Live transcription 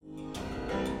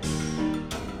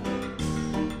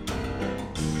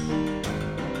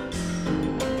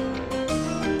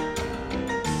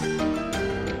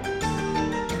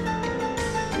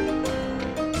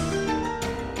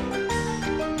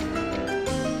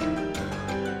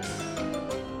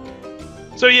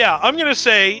So yeah, I'm going to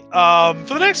say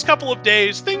for the next couple of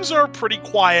days, things are pretty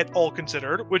quiet, all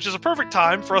considered, which is a perfect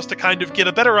time for us to kind of get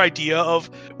a better idea of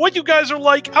what you guys are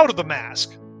like out of the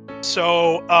mask.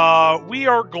 So we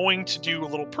are going to do a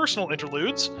little personal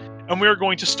interludes, and we are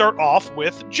going to start off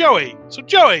with Joey. So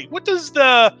Joey, what does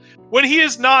when he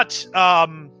is not,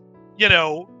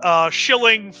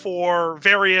 shilling for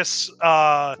various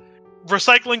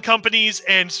recycling companies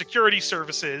and security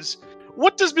services,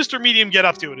 what does Mr. Medium get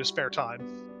up to in his spare time?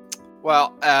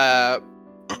 Well,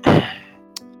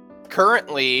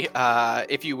 currently,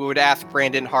 if you would ask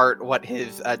Brandon Hart what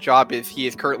his job is, he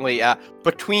is currently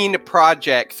between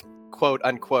projects, quote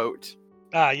unquote.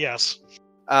 Yes.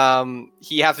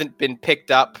 He hasn't been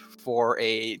picked up for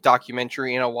a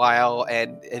documentary in a while,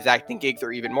 and his acting gigs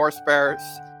are even more sparse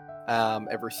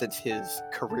ever since his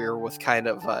career was kind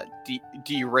of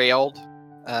derailed.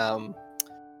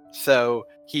 So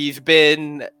he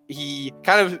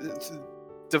kind of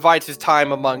divides his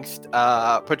time amongst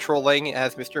patrolling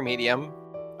as Mr. Medium.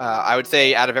 I would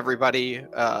say out of everybody,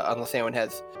 unless anyone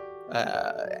has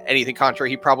anything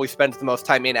contrary, he probably spends the most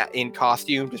time in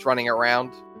costume, just running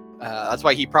around. That's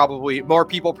why more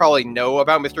people probably know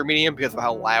about Mr. Medium because of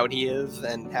how loud he is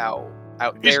and how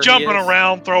out there he's jumping he is.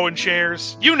 around, throwing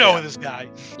chairs. You know this guy.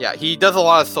 Yeah, he does a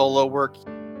lot of solo work.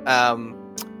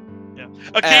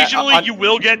 Occasionally, you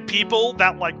will get people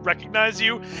that recognize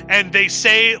you, and they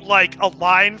say a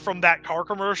line from that car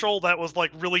commercial that was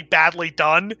really badly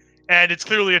done, and it's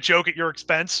clearly a joke at your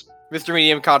expense. Mr.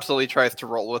 Medium constantly tries to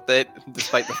roll with it,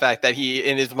 despite the fact that he,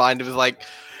 in his mind, was like,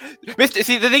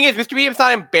 See, the thing is, Mr. Medium's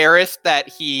not embarrassed that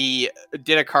he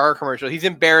did a car commercial. He's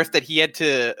embarrassed that he had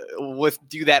to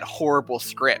do that horrible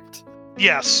script.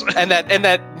 Yes. and that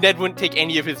Ned wouldn't take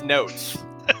any of his notes.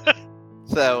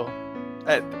 So,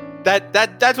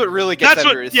 that's what really gets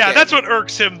under his skin. Yeah, that's what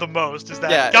irks him the most. Is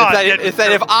that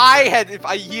if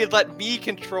he had let me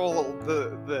control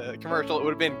the commercial, it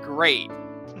would have been great.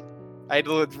 I had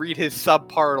to read his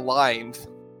subpar lines.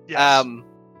 Yes.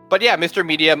 But yeah, Mr.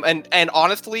 Medium, and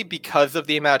honestly, because of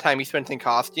the amount of time he spent in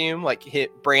costume,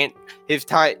 his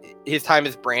time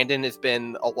as Brandon has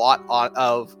been a lot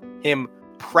of him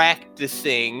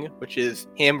practicing, which is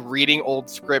him reading old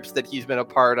scripts that he's been a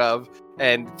part of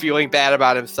and feeling bad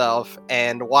about himself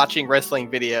and watching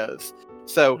wrestling videos.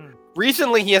 So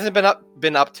recently, he hasn't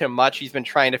been up to much. He's been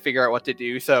trying to figure out what to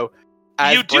do. So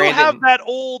you do have that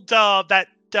old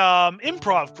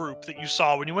improv group that you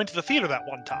saw when you went to the theater that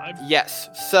one time. Yes.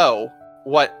 So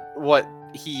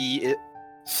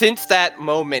since that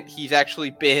moment, he's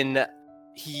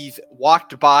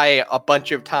walked by a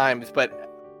bunch of times, but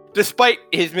despite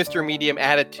his Mr. Medium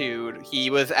attitude, he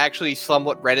was actually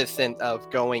somewhat reticent of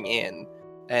going in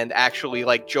and actually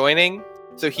joining.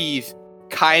 So he's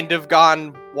kind of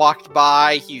walked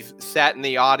by, he's sat in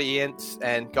the audience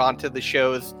and gone to the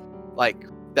shows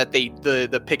that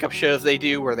the pickup shows they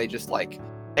do where they just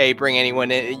hey, bring anyone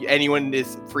in. Anyone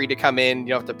is free to come in.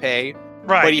 You don't have to pay.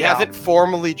 Right. But he hasn't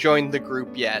formally joined the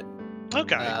group yet.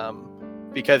 Okay.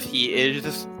 Because he is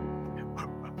just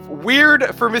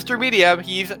weird for Mr. Medium.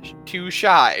 He's too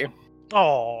shy.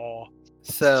 Oh.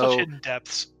 So such hidden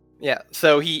depths. Yeah.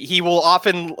 So he will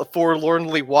often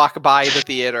forlornly walk by the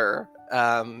theater.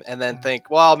 And then think,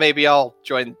 well, maybe I'll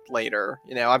join later.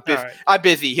 I'm busy. Right. I'm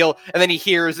busy. And then he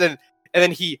hears and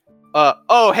then he,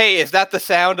 oh, hey, is that the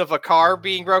sound of a car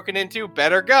being broken into?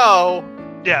 Better go.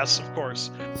 Yes, of course.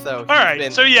 So, all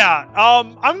right. So yeah,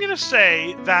 I'm gonna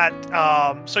say that.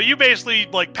 So you basically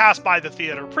pass by the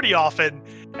theater pretty often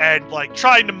and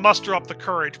trying to muster up the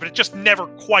courage, but it just never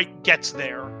quite gets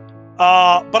there.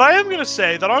 But I am gonna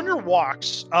say that on your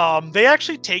walks, they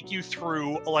actually take you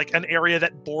through an area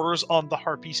that borders on the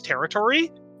Harpies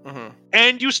territory,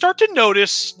 and you start to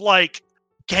notice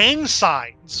gang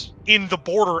signs in the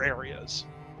border areas,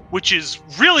 which is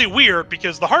really weird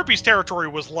because the Harpies territory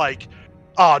was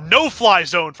no-fly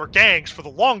zone for gangs for the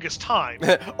longest time.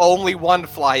 Only one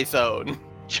fly zone.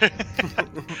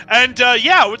 And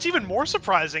what's even more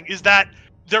surprising is that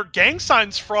they're gang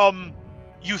signs from,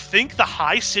 you think, the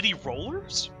High City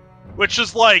Rollers? Which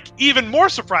is even more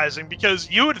surprising because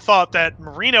you had thought that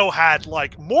Marino had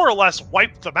more or less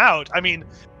wiped them out. I mean,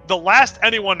 the last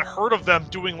anyone heard of them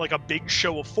doing a big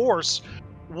show of force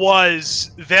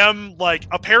was them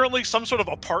apparently some sort of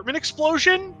apartment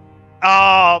explosion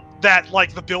that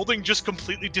the building just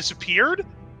completely disappeared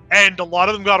and a lot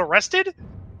of them got arrested.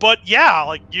 But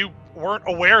yeah, you weren't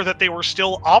aware that they were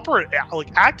still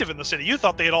active in the city. You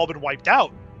thought they had all been wiped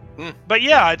out. But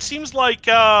yeah, it seems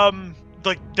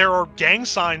there are gang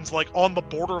signs on the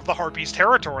border of the Harpies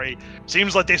territory.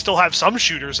 Seems like they still have some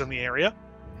shooters in the area.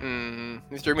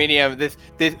 Mr. Medium,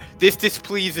 this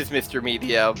displeases Mr.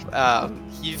 Medium.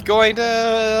 He's going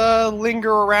to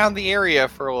linger around the area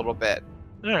for a little bit.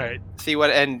 All right. See what,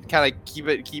 and kind of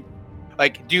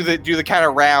do the kind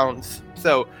of rounds.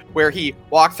 So where he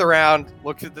walks around,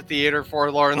 looks at the theater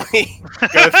forlornly,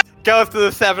 goes to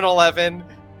the 7-Eleven,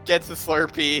 gets a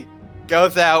Slurpee,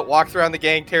 goes out, walks around the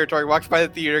gang territory, walks by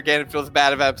the theater again and feels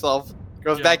bad about himself,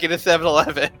 goes back into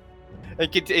 7-Eleven.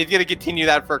 He's going to continue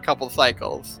that for a couple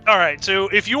cycles. All right, so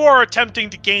if you are attempting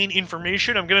to gain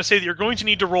information, I'm going to say that you're going to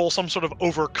need to roll some sort of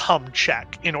overcome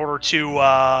check in order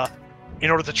to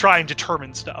try and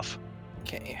determine stuff.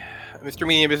 Okay. Mr.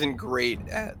 Medium isn't great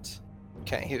at...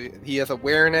 Okay, he has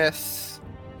awareness.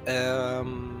 I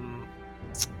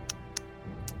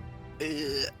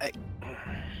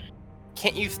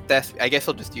can't use this. I guess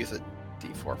I'll just use a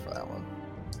D4 for that one.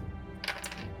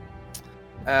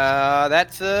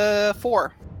 That's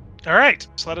 4. All right,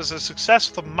 so that is a success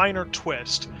with a minor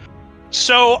twist.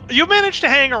 So you manage to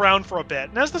hang around for a bit,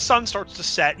 and as the sun starts to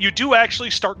set, you do actually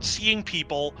start seeing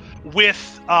people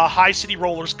with High City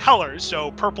Rollers colors,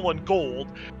 so purple and gold,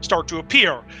 start to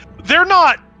appear. They're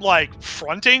not, like,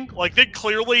 fronting. Like, they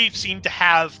clearly seem to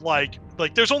have, like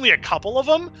there's only a couple of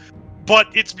them, but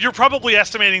you're probably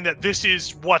estimating that this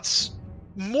is what's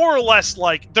more or less,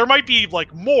 like, there might be,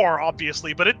 like, more,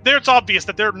 obviously, but it's obvious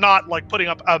that they're not, like, putting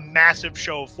up a massive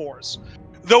show of force.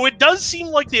 Though it does seem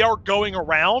like they are going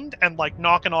around and, like,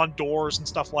 knocking on doors and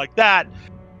stuff like that.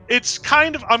 It's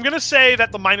kind of... I'm going to say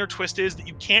that the minor twist is that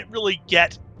you can't really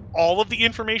get all of the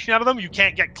information out of them. You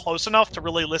can't get close enough to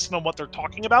really listen to what they're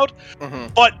talking about.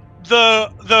 Mm-hmm. But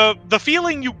the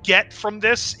feeling you get from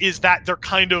this is that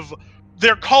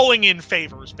they're calling in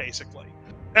favors, basically.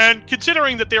 And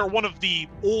considering that they were one of the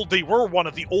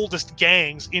oldest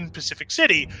gangs in Pacific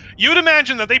City, you'd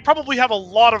imagine that they probably have a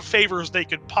lot of favors they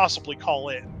could possibly call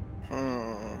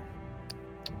in.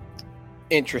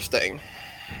 Interesting.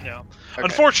 Yeah. Okay.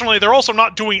 Unfortunately, they're also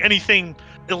not doing anything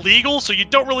illegal, so you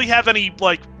don't really have any,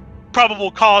 like,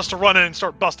 probable cause to run in and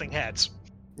start busting heads.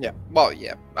 Yeah. Well,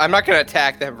 yeah. I'm not going to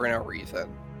attack them for no reason.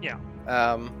 Yeah.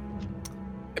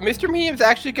 Mr. Medium's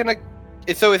actually going to...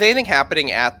 So is anything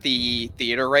happening at the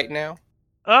theater right now?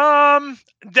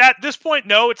 At this point,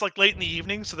 no. It's like late in the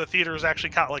evening, so the theater is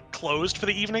actually kind of like closed for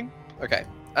the evening. Okay.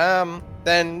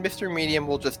 Then Mr. Medium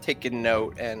will just take a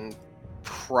note and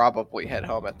probably head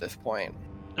home at this point.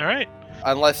 All right.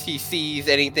 Unless he sees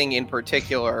anything in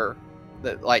particular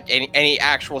that, like, any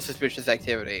actual suspicious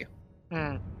activity.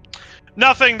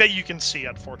 Nothing that you can see,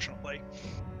 unfortunately.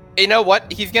 You know what?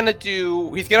 He's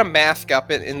gonna mask up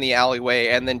in the alleyway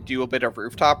and then do a bit of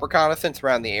rooftop reconnaissance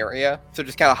around the area. So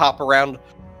just kind of hop around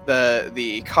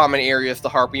the common areas the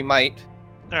Harpy might.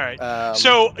 All right.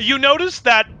 So you notice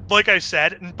that, like I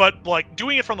said, but like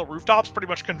doing it from the rooftops pretty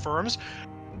much confirms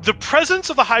the presence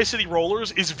of the High City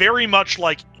Rollers is very much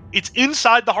like it's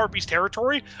inside the Harpy's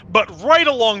territory, but right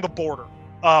along the border.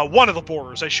 One of the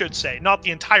borders, I should say, not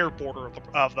the entire border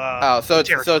of the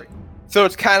territory. So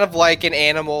it's kind of like an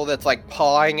animal that's, like,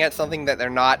 pawing at something that they're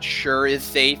not sure is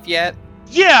safe yet?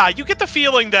 Yeah, you get the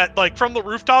feeling that, like, from the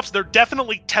rooftops, they're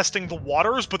definitely testing the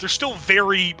waters, but they're still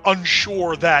very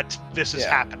unsure that this is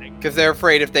happening. Because they're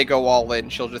afraid if they go all in,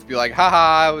 she'll just be like,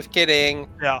 haha, I was kidding.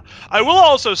 Yeah. I will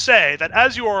also say that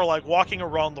as you are, like, walking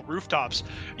around the rooftops,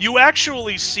 you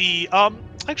actually see,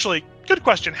 actually, good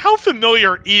question. How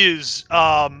familiar is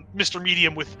Mr.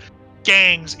 Medium with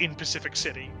gangs in Pacific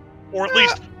City? Or at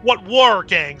least, what were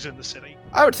gangs in the city?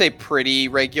 I would say pretty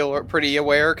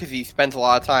aware, because he spends a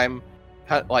lot of time,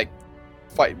 like,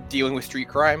 dealing with street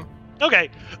crime. Okay,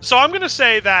 so I'm going to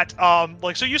say that,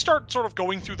 so you start sort of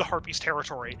going through the Harpy's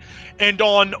territory, and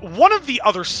on one of the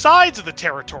other sides of the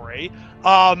territory,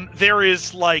 there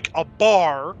is, like, a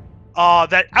bar,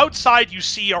 that outside you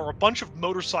see are a bunch of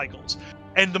motorcycles,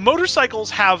 and the motorcycles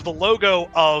have the logo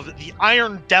of the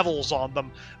Iron Devils on them,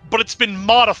 but it's been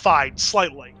modified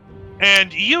slightly.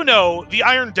 And you know, the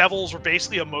Iron Devils were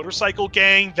basically a motorcycle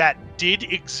gang that did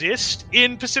exist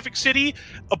in Pacific City,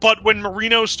 but when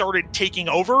Marino started taking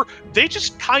over, they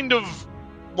just kind of,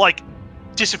 like,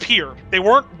 disappeared. They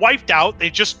weren't wiped out, they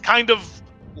just kind of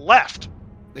left.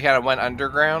 They kind of went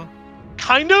underground?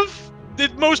 Kind of.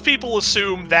 Most people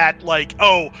assume that, like,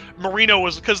 oh, Marino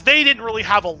was... Because they didn't really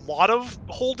have a lot of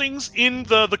holdings in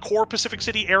the core Pacific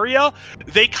City area.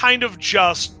 They kind of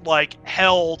just, like,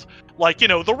 held... like, you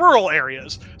know, the rural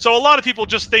areas. So a lot of people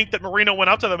just think that Marino went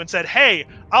up to them and said, hey,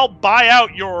 I'll buy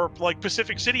out your, like,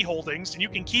 Pacific City holdings, and you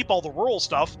can keep all the rural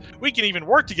stuff. We can even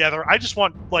work together. I just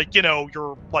want, like, you know,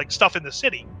 your, like, stuff in the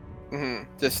city. Mm-hmm.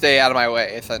 Just stay out of my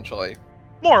way, essentially.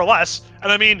 more or less.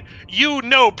 And I mean, you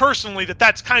know personally that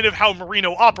that's kind of how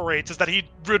Marino operates, is that he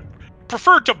would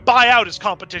prefer to buy out his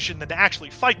competition than to actually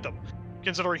fight them,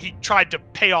 considering he tried to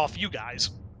pay off you guys.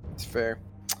 It's fair.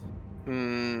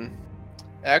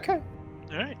 Okay.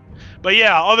 All right. But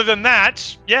yeah, other than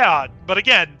that, yeah. But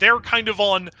again, they're kind of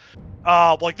on,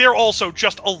 like they're also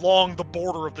just along the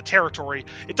border of the territory.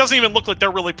 It doesn't even look like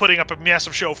they're really putting up a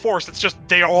massive show of force. It's just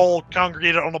they are all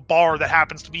congregated on a bar that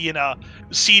happens to be in a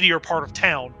seedier part of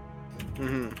town.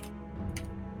 Mm-hmm.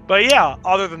 But yeah,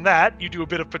 other than that, you do a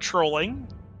bit of patrolling,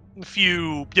 a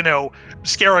few,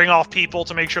 scaring off people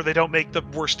to make sure they don't make the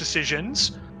worst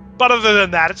decisions. But other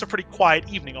than that, it's a pretty quiet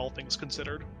evening, all things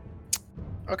considered.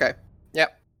 Okay.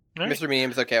 Yep. Right. Mr.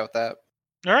 Medium's okay with that.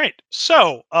 All right.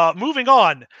 So, moving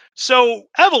on. So,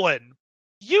 Evelyn,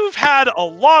 you've had a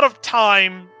lot of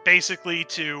time, basically,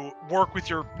 to work with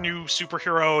your new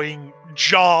superheroing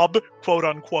job, quote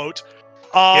unquote.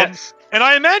 Yes. And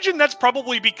I imagine that's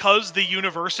probably because the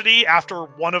university, after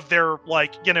one of their,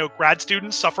 grad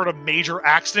students suffered a major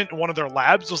accident in one of their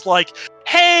labs, was like,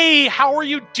 hey, how are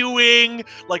you doing?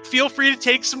 Like, feel free to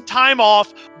take some time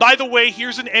off. By the way,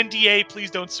 here's an NDA. Please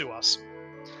don't sue us.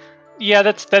 Yeah,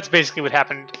 that's basically what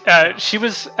happened. She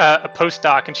was a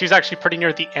postdoc, and she's actually pretty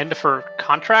near the end of her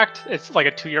contract. It's like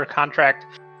a 2-year contract.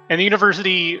 And the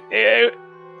university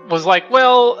was like,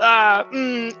 well,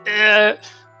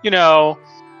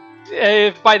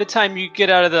 if by the time you get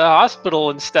out of the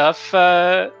hospital and stuff,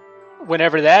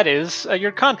 whenever that is,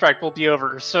 your contract will be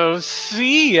over. So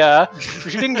see ya.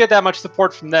 She didn't get that much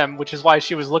support from them, which is why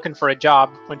she was looking for a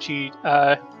job when she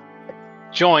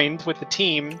joined with the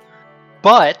team.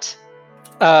 But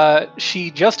she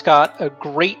just got a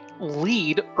great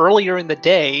lead earlier in the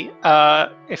day.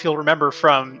 If you'll remember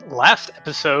from last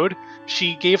episode,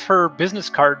 she gave her business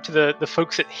card to the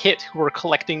folks at HIT who were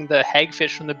collecting the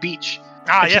hagfish from the beach.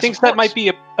 She thinks that might be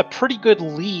a pretty good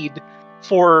lead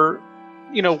for,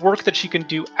 work that she can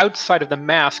do outside of the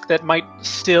mask that might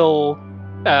still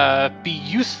be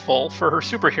useful for her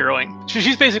superheroing.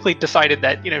 She's basically decided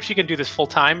that, if she can do this full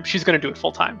time, she's going to do it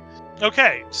full time.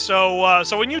 Okay, so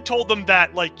when you told them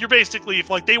that, you're basically,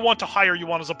 if they want to hire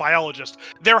you on as a biologist,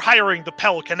 they're hiring the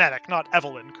Pelikinetic, not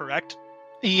Evelyn, correct?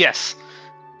 Yes.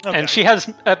 Okay. And she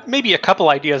has maybe a couple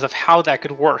ideas of how that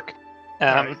could work.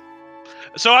 Right.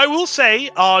 So I will say,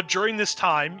 during this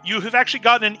time, you have actually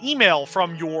gotten an email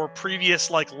from your previous,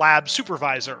 lab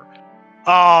supervisor.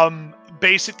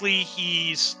 Basically,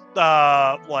 he's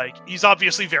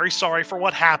obviously very sorry for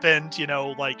what happened. He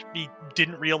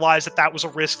didn't realize that was a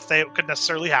risk that could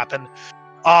necessarily happen.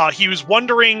 He was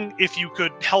wondering if you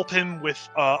could help him with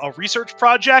a research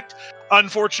project.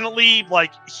 Unfortunately,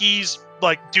 he's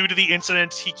due to the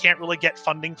incident, he can't really get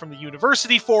funding from the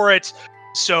university for it.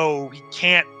 So he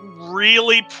can't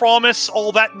really promise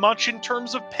all that much in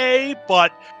terms of pay,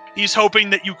 but he's hoping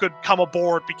that you could come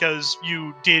aboard because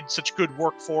you did such good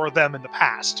work for them in the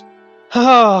past.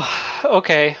 Oh,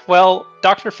 okay. Well,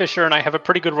 Dr. Fisher and I have a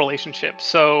pretty good relationship,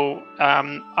 so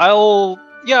I'll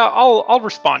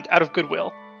respond out of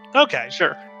goodwill. Okay.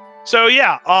 Sure. So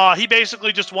yeah, he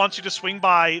basically just wants you to swing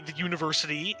by the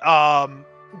university,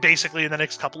 basically in the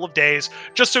next couple of days,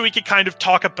 just so we could kind of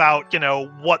talk about,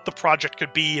 what the project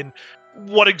could be and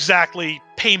what exactly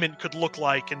payment could look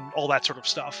like and all that sort of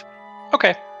stuff.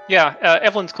 Okay. Yeah,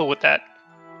 Evelyn's cool with that.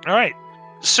 All right.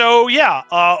 So yeah,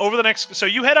 so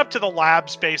you head up to the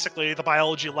labs, basically the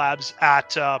biology labs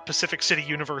at Pacific City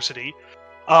University.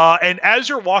 And as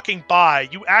you're walking by,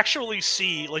 you actually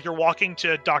see, you're walking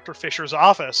to Dr. Fisher's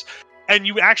office, and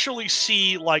you actually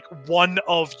see, one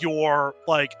of your,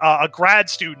 a grad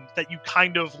student that you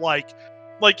kind of,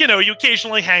 you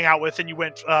occasionally hang out with, and you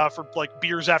went for,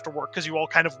 beers after work, because you all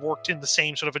kind of worked in the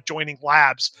same sort of adjoining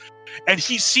labs. And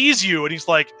he sees you, and he's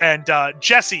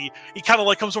Jesse, he kind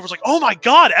of, comes over, and is like, oh my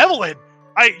god, Evelyn!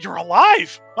 You're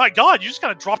alive! My god, you just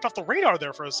kind of dropped off the radar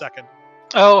there for a second.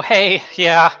 Oh, hey,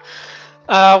 yeah.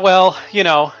 I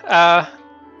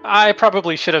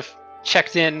probably should have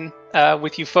checked in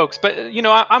with you folks, but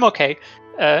I'm okay.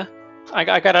 I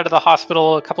got out of the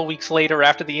hospital a couple weeks later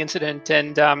after the incident,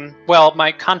 and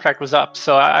my contract was up,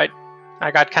 so I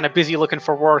got kind of busy looking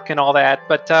for work and all that.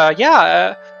 But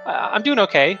I'm doing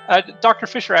okay. Dr.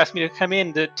 Fisher asked me to come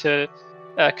in to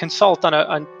consult on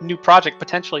a new project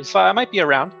potentially, so I might be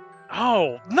around.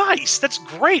 Oh, nice! That's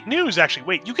great news, actually.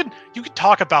 Wait, you can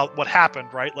talk about what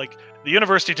happened, right? The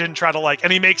university didn't try to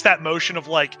and he makes that motion of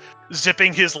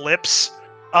zipping his lips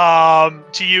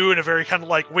to you in a very kind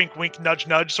of wink wink nudge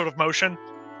nudge sort of motion.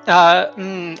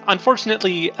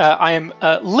 Unfortunately, I am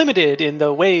limited in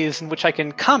the ways in which I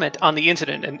can comment on the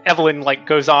incident. And Evelyn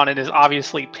goes on and is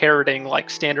obviously parroting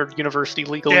standard university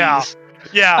legalese.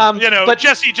 Yeah, but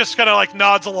Jesse just kind of like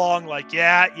nods along, like,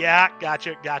 yeah,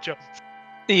 gotcha.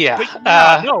 yeah. But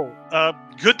yeah, no,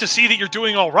 good to see that you're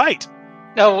doing all right.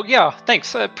 Oh yeah,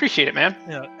 thanks. I appreciate it, man.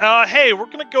 Yeah. Hey, we're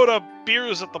gonna go to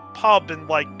beers at the pub in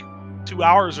like 2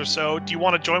 hours or so. Do you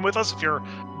want to join with us if you're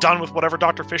done with whatever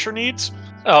Dr. Fisher needs?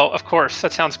 Oh, of course.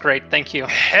 That sounds great. Thank you.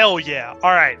 Hell yeah.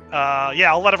 All right.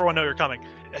 Yeah, I'll let everyone know you're coming.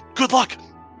 Good luck.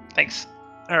 Thanks.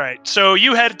 All right. So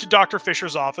you head to Dr.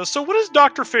 Fisher's office. So what does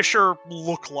Dr. Fisher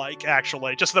look like,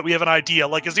 actually? Just so that we have an idea.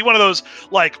 Like, is he one of those,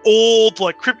 like, old,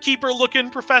 like, Crypt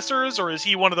Keeper-looking professors? Or is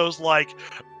he one of those, like,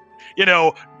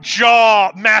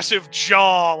 massive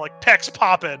jaw, like, pecs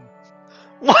popping?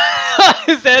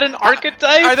 Is that an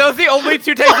archetype? Are those the only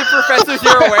two types of professors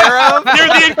you're aware of? They're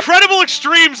the incredible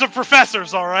extremes of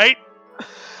professors, all right?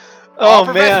 All Oh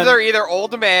professors man. are either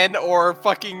old men or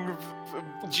fucking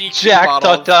GQ Jacked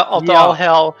models. all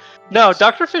hell. No,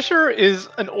 Dr. Fisher is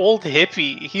an old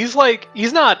hippie. He's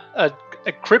not a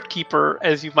crypt keeper,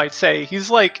 as you might say. He's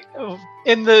like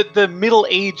in the middle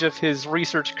age of his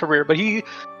research career, but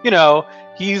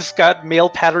he's got male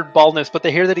patterned baldness, but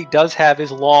the hair that he does have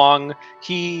is long.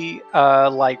 He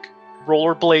like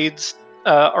rollerblades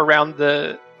around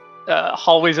the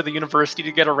hallways of the university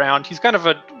to get around. He's kind of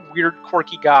a weird,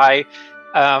 quirky guy.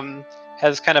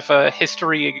 Has kind of a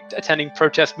history attending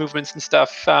protest movements and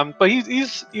stuff, but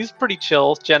he's pretty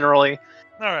chill generally.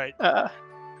 All right.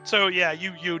 So yeah,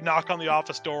 you knock on the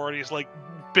office door and he's like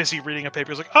busy reading a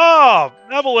paper. He's like, "Oh,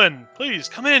 Evelyn, please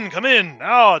come in.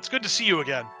 Oh, it's good to see you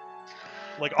again."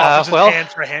 Like offers his hand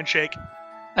for a handshake.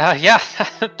 Yeah,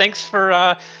 thanks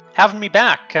for having me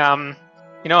back. I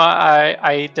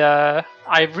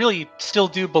really still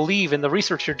do believe in the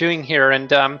research you're doing here,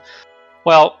 and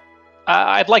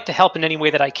I'd like to help in any way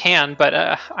that I can, but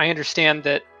I understand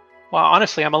that. Well,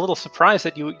 honestly, I'm a little surprised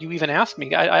that you even asked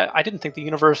me. I didn't think the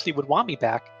university would want me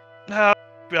back.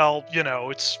 Well,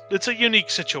 it's a unique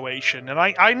situation, and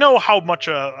I know how much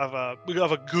of a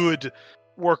good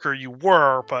worker you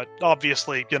were, but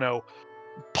obviously,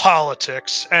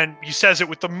 politics, and he says it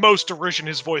with the most derision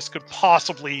his voice could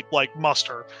possibly like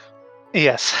muster.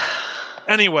 Yes.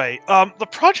 Anyway, the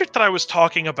project that I was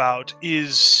talking about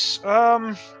is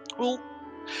well,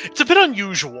 it's a bit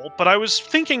unusual, but I was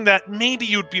thinking that maybe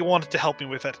you'd be wanted to help me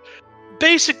with it.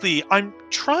 Basically, I'm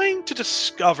trying to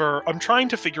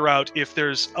figure out if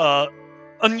there's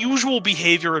unusual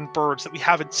behavior in birds that we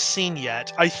haven't seen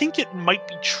yet. I think it might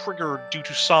be triggered due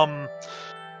to some,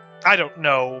 I don't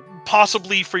know,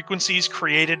 possibly frequencies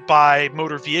created by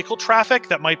motor vehicle traffic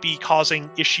that might be causing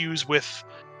issues with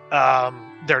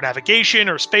their navigation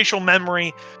or spatial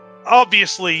memory.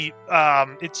 Obviously,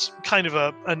 it's kind of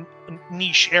a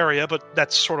niche area, but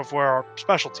that's sort of where our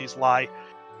specialties lie.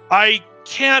 I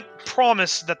can't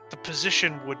promise that the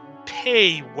position would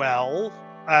pay well.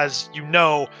 As you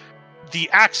know, the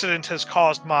accident has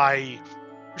caused my,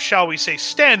 shall we say,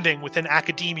 standing within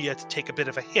academia to take a bit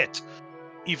of a hit.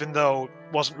 Even though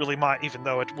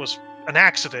it was an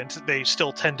accident, they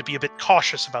still tend to be a bit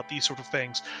cautious about these sort of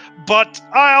things. But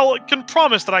I can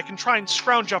promise that I can try and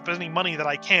scrounge up any money that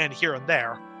I can here and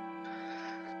there.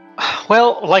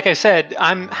 Well, like I said,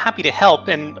 I'm happy to help,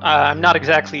 and I'm not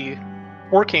exactly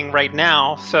working right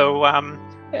now, so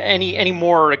any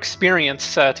more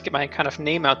experience to get my kind of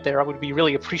name out there, I would be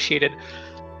really appreciated.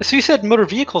 So you said motor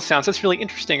vehicle sounds. That's really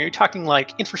interesting. Are you talking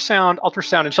like infrasound,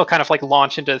 ultrasound, and she'll kind of like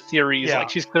launch into theories? Yeah. Like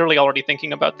she's clearly already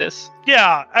thinking about this.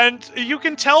 Yeah, and you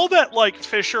can tell that like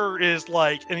Fisher is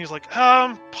like, and he's like,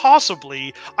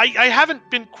 possibly. I haven't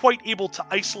been quite able to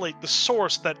isolate the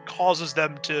source that causes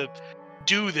them to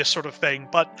do this sort of thing,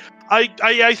 but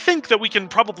I think that we can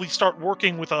probably start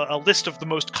working with a list of the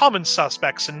most common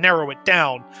suspects and narrow it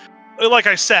down. Like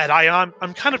I said,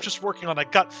 I'm kind of just working on a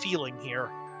gut feeling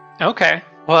here. Okay.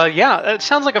 Well, yeah, it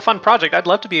sounds like a fun project. I'd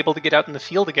love to be able to get out in the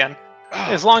field again.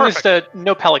 As long as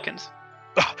no pelicans.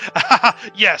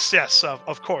 Yes,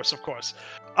 of course.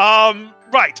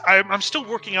 Right, I'm still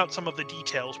working out some of the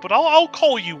details, but I'll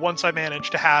call you once I manage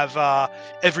to have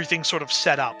everything sort of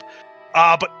set up.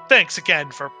 But thanks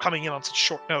again for coming in on such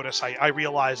short notice. I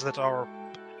realize that our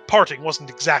parting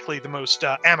wasn't exactly the most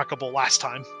amicable last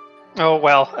time. Oh,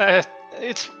 well,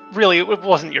 it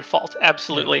wasn't your fault.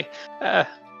 Absolutely.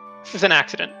 It was an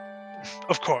accident.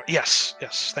 Of course. Yes,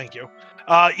 thank you.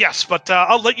 Yes, but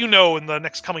I'll let you know in the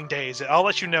next coming days. I'll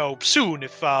let you know soon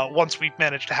if once we've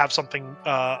managed to have something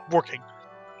working.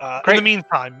 In the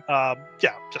meantime,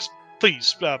 just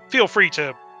please feel free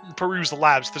to peruse the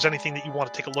labs if there's anything that you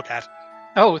want to take a look at.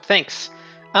 Oh, thanks.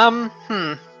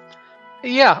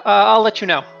 Yeah, I'll let you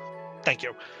know. Thank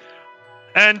you.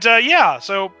 And yeah,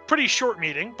 so pretty short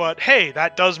meeting, but hey,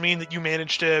 that does mean that you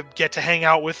managed to get to hang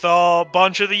out with a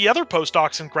bunch of the other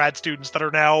postdocs and grad students that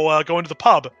are now going to the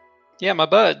pub. Yeah, my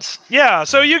buds. Yeah,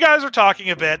 so you guys are talking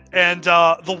a bit, and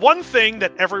the one thing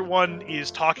that everyone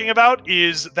is talking about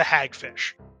is the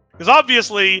hagfish. Because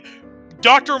obviously,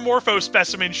 Dr. Morpho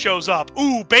specimen shows up.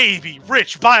 Ooh, baby,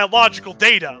 rich biological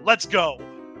data, let's go.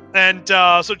 And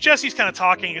so Jesse's kind of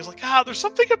talking, he's like, there's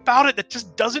something about it that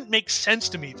just doesn't make sense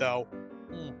to me, though.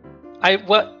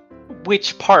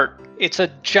 Which part? It's a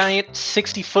giant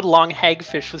 60-foot-long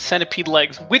hagfish with centipede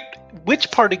legs.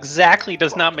 Which part exactly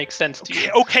does not make sense to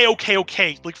you? Okay.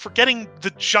 Like, forgetting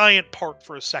the giant part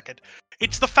for a second.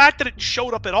 It's the fact that it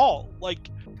showed up at all. Like,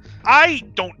 I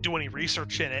don't do any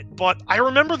research in it, but I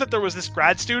remember that there was this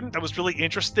grad student that was really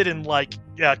interested in like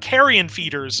carrion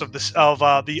feeders of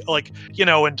the like, you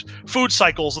know, and food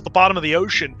cycles at the bottom of the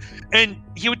ocean, and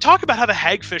he would talk about how the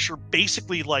hagfish are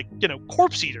basically like, you know,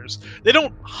 corpse eaters. They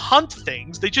don't hunt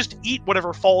things; they just eat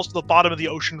whatever falls to the bottom of the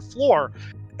ocean floor.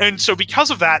 And so because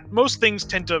of that, most things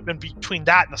tend to, and between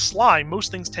that and the slime,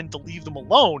 most things tend to leave them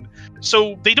alone.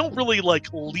 So they don't really like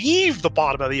leave the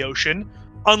bottom of the ocean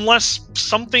unless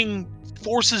something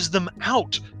forces them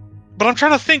out. But I'm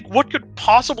trying to think what could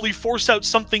possibly force out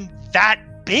something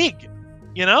that big,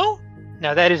 you know?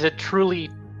 Now that is a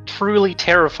truly, truly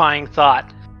terrifying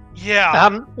thought.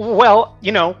 Yeah. Well,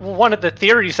 you know, one of the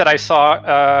theories that I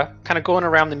saw kind of going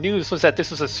around the news was that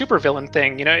this was a supervillain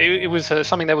thing. You know, it was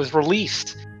something that was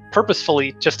released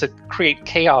purposefully just to create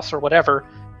chaos or whatever.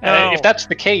 If that's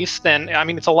the case, then, I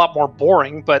mean, it's a lot more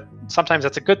boring, but sometimes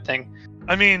that's a good thing.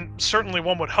 I mean, certainly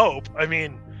one would hope. I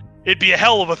mean, it'd be a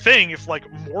hell of a thing if,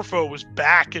 like, Morpho was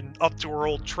back and up to her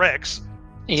old tricks.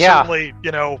 Yeah. Certainly,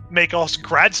 you know, make us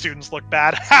grad students look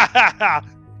bad.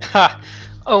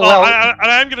 Oh, well.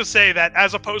 I'm going to say that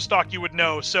as a postdoc, you would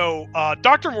know. So,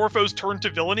 Dr. Morpho's turn to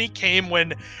villainy came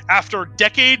when, after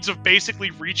decades of basically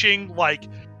reaching, like,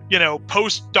 you know,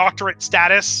 postdoctorate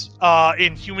status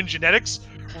in human genetics,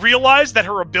 realized that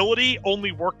her ability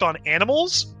only worked on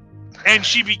animals. And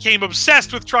she became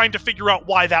obsessed with trying to figure out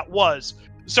why that was.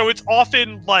 So it's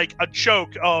often like a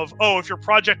joke of, oh, if your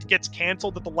project gets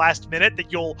canceled at the last minute,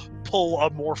 that you'll pull a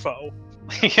Morpho.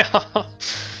 Yeah.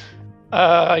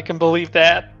 I can believe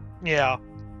that. Yeah.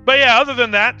 But yeah, other than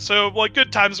that, so like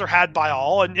good times are had by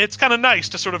all, and it's kind of nice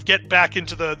to sort of get back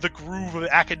into the groove of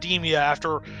academia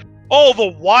after all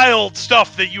the wild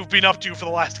stuff that you've been up to for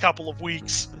the last couple of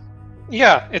weeks.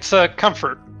 Yeah, it's a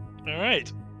comfort. All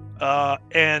right.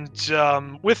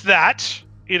 And with that,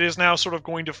 it is now sort of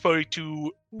going to fight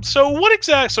to... So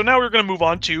now we're going to move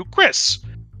on to Chris.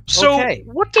 So Okay.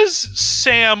 What does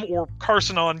Sam or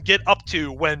Carsonon get up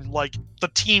to when, like, the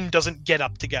team doesn't get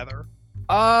up together?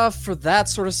 For that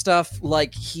sort of stuff,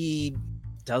 like, he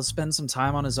does spend some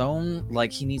time on his own.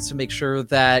 Like, he needs to make sure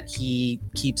that he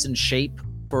keeps in shape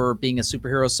for being a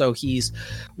superhero, so he's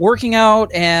working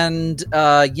out and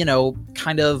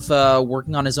kind of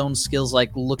working on his own skills,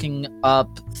 like looking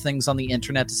up things on the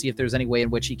internet to see if there's any way in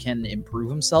which he can improve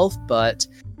himself. But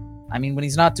I mean, when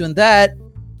he's not doing that,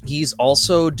 he's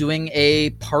also doing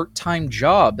a part-time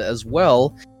job as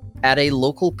well at a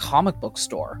local comic book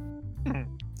store.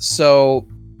 So,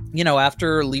 you know,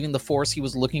 after leaving the force, he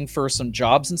was looking for some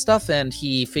jobs and stuff, and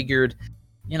he figured,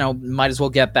 you know, might as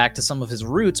well get back to some of his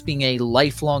roots, being a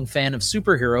lifelong fan of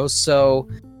superheroes. So,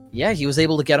 yeah, he was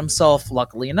able to get himself,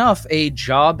 luckily enough, a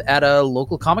job at a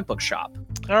local comic book shop.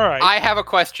 All right. I have a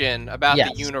question about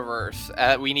the universe.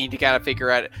 We need to kind of figure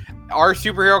out, are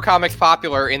superhero comics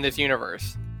popular in this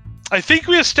universe? I think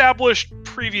we established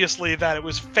previously that it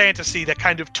was fantasy that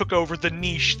kind of took over the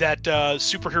niche that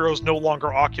superheroes no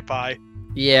longer occupy.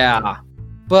 Yeah.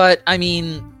 But, I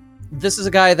mean, this is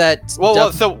a guy that...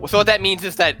 So what that means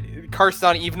is that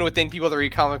Carson, even within people that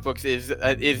read comic books,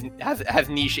 has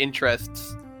niche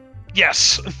interests.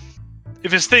 Yes.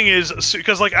 If his thing is...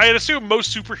 Because, like, I'd assume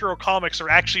most superhero comics are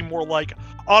actually more, like,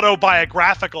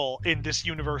 autobiographical in this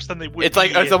universe than they would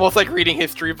It's almost like reading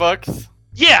history books.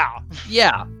 Yeah.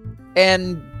 Yeah.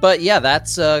 But yeah,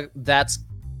 that's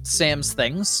Sam's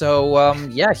thing. So,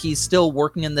 yeah, he's still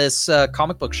working in this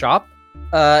comic book shop.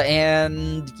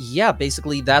 And yeah,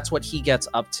 basically that's what he gets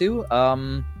up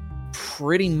to,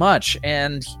 pretty much.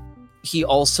 And he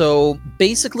also,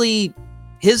 basically,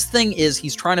 his thing is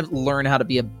he's trying to learn how to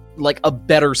be a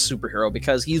better superhero,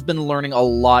 because he's been learning a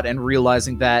lot and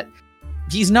realizing that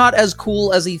he's not as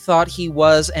cool as he thought he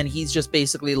was, and he's just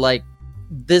basically like,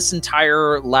 this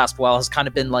entire last while has kind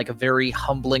of been like a very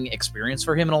humbling experience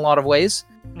for him in a lot of ways.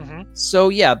 Mm-hmm. So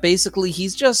yeah, basically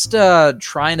he's just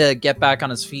trying to get back on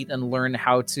his feet and learn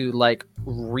how to like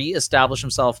reestablish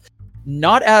himself,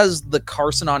 not as the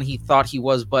Carsonon he thought he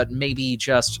was, but maybe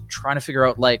just trying to figure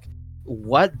out like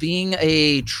what being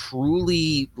a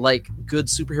truly like good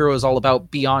superhero is all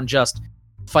about beyond just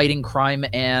fighting crime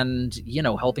and, you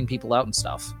know, helping people out and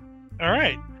stuff. All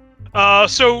right.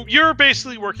 So you're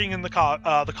basically working in the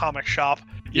comic shop.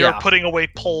 You're putting away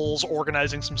polls,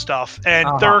 organizing some stuff, and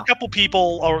there are a couple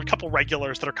people or a couple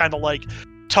regulars that are kind of like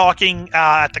talking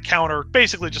at the counter,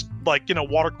 basically just like, you know,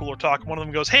 water cooler talk. One of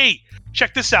them goes, "Hey,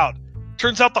 check this out.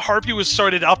 Turns out the Harpy was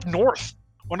started up north.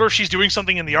 Wonder if she's doing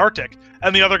something in the Arctic."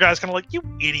 And the other guy's kind of like, "You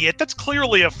idiot, that's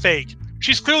clearly a fake.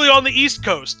 She's clearly on the East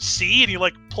Coast, see?" And he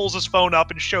like pulls his phone up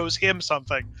and shows him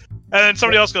something. And then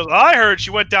somebody else goes, "I heard she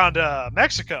went down to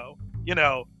Mexico. You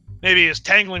know, maybe is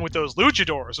tangling with those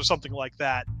luchadors or something like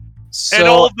that." So, and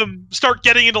all of them start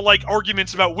getting into like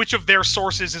arguments about which of their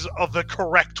sources is of the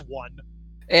correct one.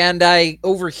 And I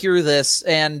overhear this,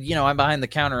 and, you know, I'm behind the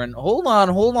counter, and hold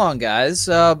on, guys.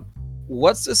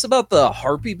 What's this about the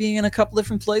Harpy being in a couple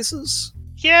different places?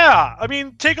 Yeah, I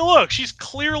mean, take a look. She's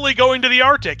clearly going to the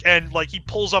Arctic, and like he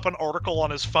pulls up an article on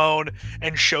his phone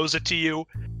and shows it to you.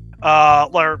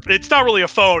 It's not really a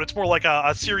phone; it's more like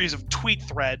a series of tweet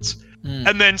threads.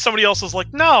 And then somebody else is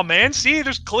like, "No, man, see,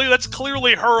 that's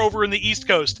clearly her over in the East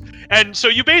Coast." And so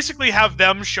you basically have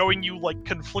them showing you like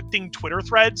conflicting Twitter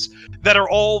threads that are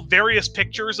all various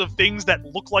pictures of things that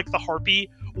look like the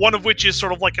Harpy, one of which is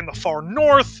sort of like in the far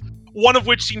north, one of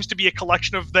which seems to be a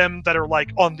collection of them that are like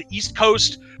on the East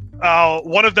Coast,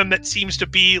 one of them that seems to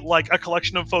be like a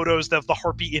collection of photos of the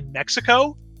Harpy in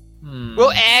Mexico.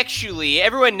 Well, actually,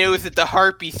 everyone knows that the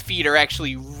Harpy's feet are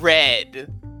actually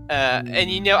red. And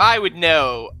you know, I would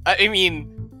know. I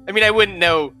mean, I wouldn't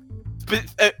know.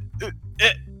 But,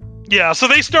 yeah, so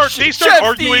they start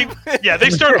arguing. Yeah,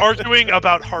 they start arguing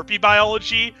about Harpy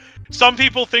biology. Some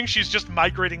people think she's just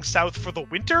migrating south for the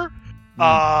winter.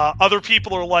 Other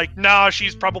people are like, nah,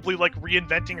 she's probably like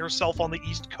reinventing herself on the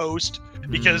East Coast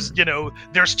because, you know,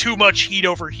 there's too much heat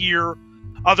over here.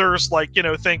 Others like, you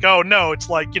know, think, oh no, it's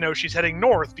like, you know, she's heading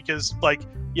north because like,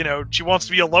 you know, she wants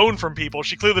to be alone from people.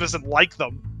 She clearly doesn't like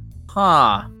them.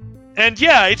 Huh. And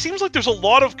yeah, it seems like there's a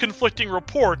lot of conflicting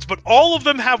reports, but all of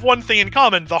them have one thing in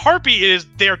common. The Harpy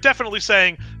they're definitely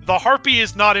saying the Harpy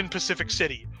is not in Pacific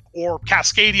City, or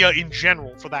Cascadia in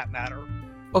general, for that matter.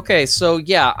 Okay, so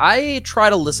yeah, I try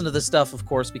to listen to this stuff, of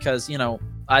course, because, you know,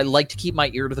 I like to keep my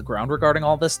ear to the ground regarding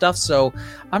all this stuff, so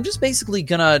I'm just basically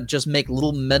gonna just make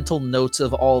little mental notes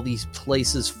of all these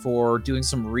places for doing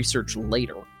some research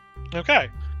later. Okay.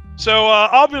 So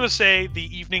I'm gonna say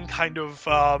the evening kind of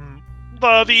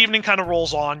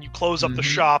rolls on. You close up the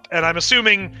shop, and I'm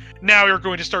assuming now you're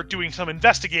going to start doing some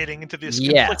investigating into this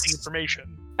conflicting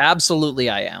information. Absolutely,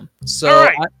 I am. So, all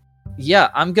right.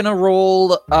 I'm gonna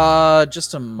roll.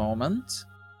 Just a moment.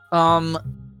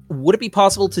 Would it be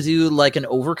possible to do like an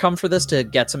overcome for this to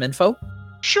get some info?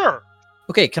 Sure.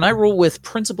 Okay, can I roll with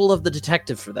Principle of the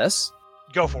Detective for this?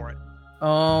 Go for it.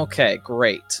 Okay,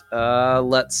 great.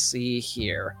 Let's see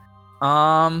here.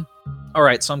 All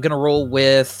right, so I'm gonna roll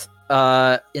with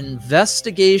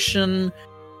investigation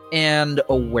and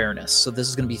awareness. So this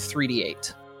is gonna be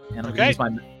 3d8, and I'm gonna use my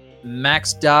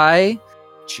max die.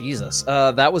 Jesus,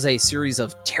 that was a series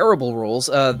of terrible rolls.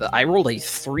 I rolled a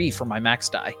 3 for my max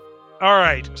die. All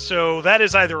right, so that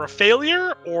is either a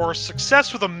failure or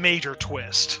success with a major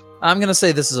twist. I'm gonna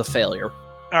say this is a failure.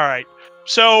 All right,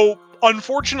 so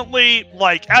unfortunately,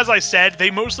 like, as I said,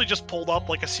 they mostly just pulled up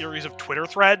like a series of Twitter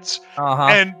threads.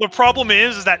 And the problem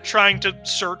is that trying to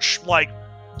search like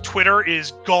Twitter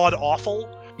is god awful.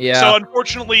 Yeah. So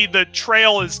unfortunately, the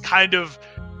trail is kind of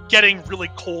getting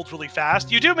really cold really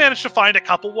fast. You do manage to find a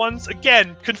couple ones.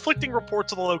 Again, conflicting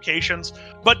reports of the locations,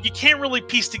 but you can't really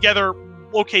piece together,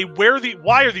 okay,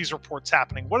 why are these reports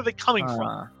happening? What are they coming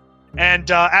from?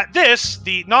 And at this,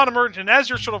 the non-emergent, as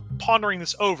you're sort of pondering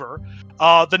this over,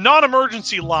 the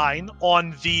non-emergency line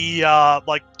on the,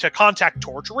 to contact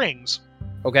Torch rings.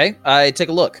 Okay, I take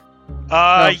a look.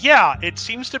 Yeah, it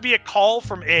seems to be a call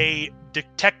from a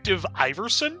Detective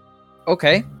Iverson.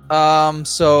 Okay,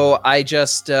 so I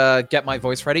just get my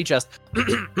voice ready, just...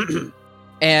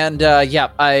 and,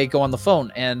 I go on the phone,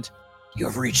 and... You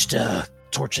have reached,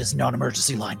 Torch's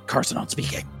non-emergency line. Carsonon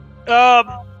speaking.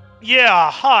 Yeah,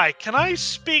 hi. Can I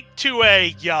speak to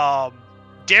a,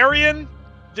 Darian?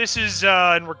 This is,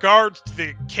 in regards to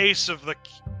the case of the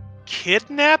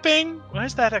kidnapping? Why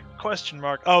is that a question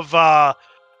mark? Of,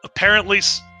 apparently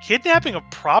kidnapping of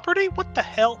property? What the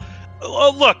hell?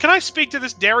 Look, can I speak to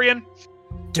this Darian?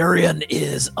 Darian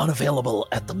is unavailable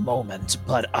at the moment,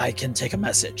 but I can take a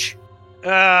message.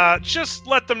 Just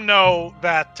let them know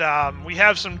that, we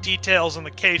have some details in the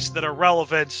case that are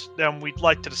relevant, and we'd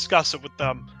like to discuss it with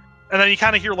them. And then you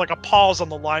kind of hear like a pause on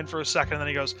the line for a second, and then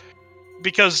he goes,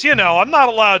 because, I'm not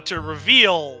allowed to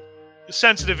reveal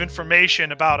sensitive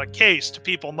information about a case to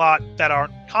people that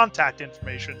aren't contact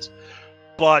informations.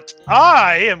 But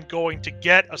I am going to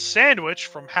get a sandwich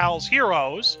from Hal's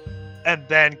Heroes and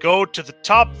then go to the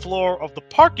top floor of the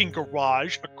parking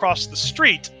garage across the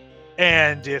street.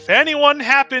 And if anyone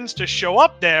happens to show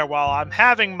up there while I'm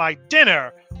having my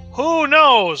dinner, who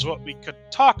knows what we could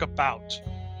talk about,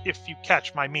 if you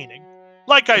catch my meaning.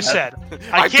 Like I said,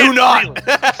 I do can't not.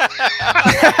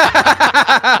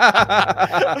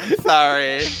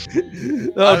 Sorry.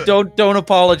 Oh, don't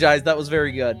apologize. That was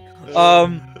very good.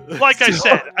 Like I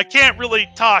said, I can't really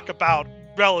talk about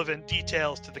relevant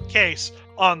details to the case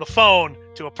on the phone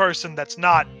to a person that's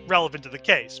not relevant to the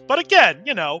case. But again,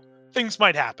 things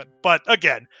might happen. But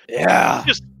again, yeah.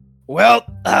 Well,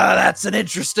 that's an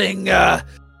interesting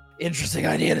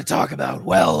idea to talk about.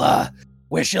 Well,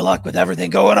 wish you luck with everything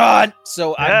going on.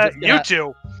 So you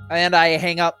too. And I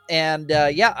hang up, and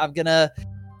I'm gonna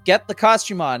get the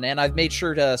costume on, and I've made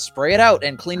sure to spray it out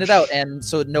and clean it out, and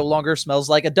so it no longer smells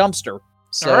like a dumpster.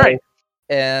 So, all right.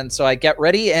 And so I get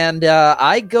ready, and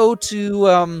I go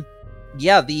to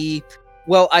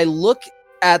I look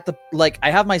at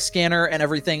I have my scanner and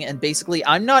everything, and basically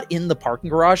I'm not in the parking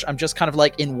garage. I'm just kind of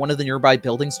like in one of the nearby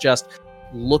buildings, just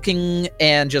looking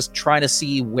and just trying to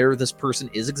see where this person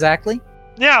is exactly.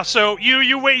 Yeah, so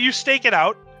you stake it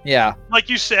out. Yeah. Like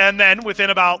you said, and then within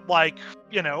about I'd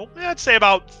say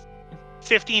about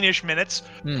 15-ish minutes,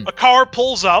 a car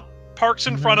pulls up, parks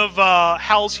in front of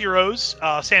Hal's Heroes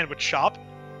sandwich shop,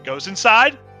 goes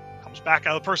inside, comes back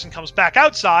out. The person comes back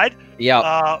outside.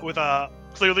 Yeah. With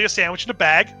clearly a sandwich in a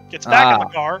bag, gets back in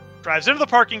the car, drives into the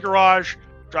parking garage,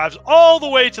 drives all the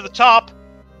way to the top,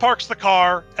 parks the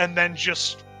car, and then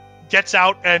just gets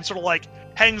out and sort of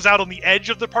hangs out on the edge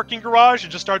of the parking garage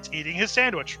and just starts eating his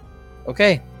sandwich.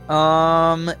 Okay.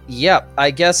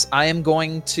 I guess I am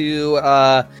going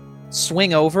to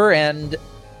swing over, and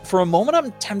for a moment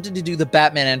I'm tempted to do the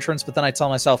Batman entrance, but then I tell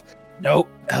myself, nope,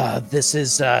 this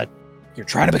is, you're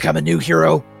trying to become a new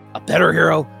hero, a better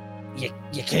hero. You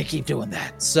can't keep doing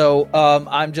that. So,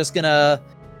 I'm just gonna,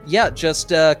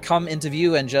 come into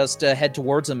view and just head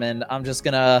towards him, and I'm just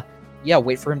gonna,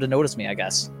 wait for him to notice me, I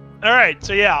guess. All right,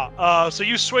 so so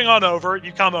you swing on over,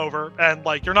 you come over, and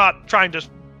you're not trying to.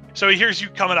 So he hears you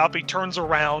coming up, he turns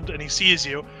around and he sees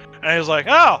you, and he's like,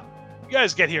 "Oh, you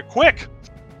guys get here quick."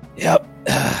 Yep.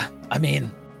 I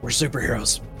mean, we're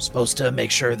superheroes. We're supposed to make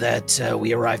sure that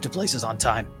we arrive to places on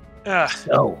time. You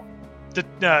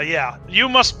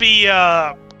must be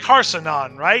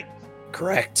Carsonon, right?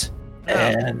 Correct.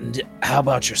 And how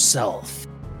about yourself?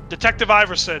 Detective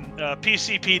Iverson,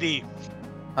 PCPD.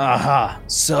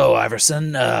 So,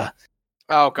 Iverson,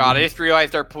 Oh god, I just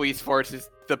realized our police force is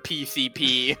the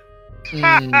PCP.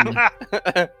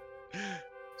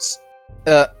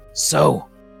 So,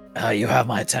 you have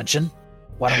my attention.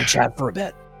 Why don't we chat for a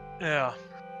bit? Yeah.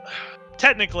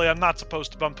 Technically, I'm not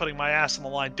supposed to be putting my ass on the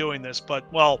line doing this, but,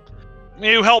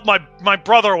 you helped my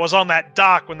brother was on that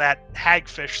dock when that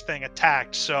hagfish thing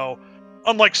attacked, so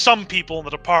unlike some people in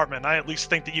the department, I at least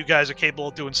think that you guys are capable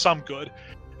of doing some good.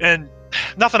 And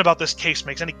nothing about this case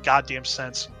makes any goddamn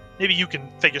sense. Maybe you can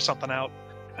figure something out.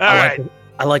 I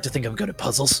like to think I'm good at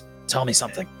puzzles. Tell me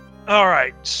something. All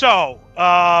right, so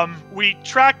we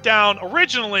tracked down where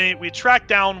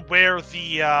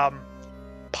the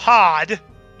pod,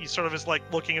 he sort of is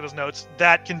looking at his notes,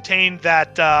 that contained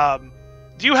that,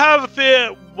 do you have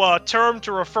the term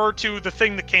to refer to the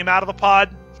thing that came out of the pod?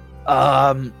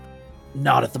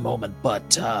 Not at the moment,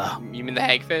 but You mean the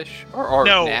hagfish? Or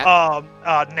no,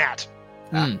 gnat?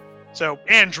 gnat. So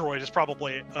android is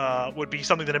probably would be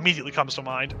something that immediately comes to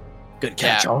mind. good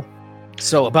catch-all.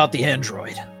 So about the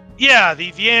android. Yeah,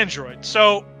 the android.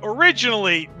 So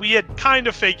originally we had kind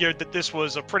of figured that this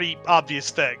was a pretty obvious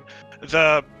thing.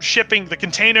 The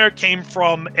container came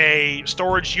from a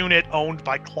storage unit owned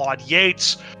by Claude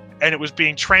Yates, and it was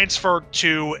being transferred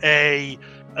to a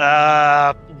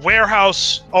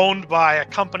warehouse owned by a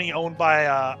company owned by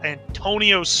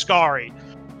Antonio Scari.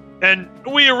 And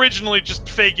we originally just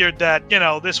figured that,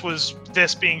 this was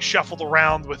being shuffled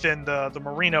around within the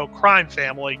Marino crime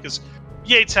family, because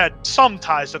Yates had some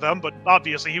ties to them, but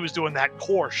obviously he was doing that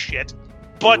core shit.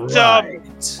 But,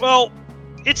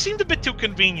 it seemed a bit too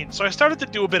convenient, so I started to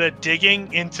do a bit of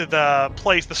digging into the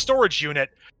storage unit,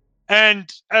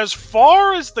 and as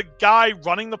far as the guy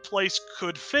running the place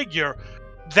could figure,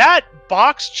 that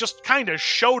box just kind of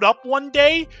showed up one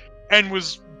day and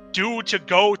was due to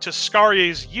go to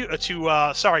Yates's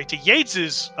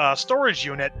storage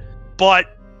unit,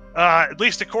 but at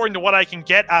least according to what I can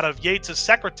get out of Yates'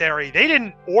 secretary, they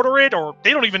didn't order it, or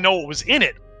they don't even know what was in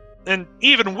it. And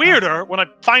even weirder, when I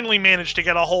finally managed to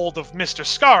get a hold of Mr.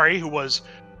 Scary, who was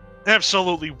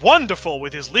absolutely wonderful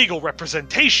with his legal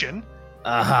representation,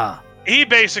 he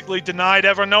basically denied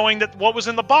ever knowing that what was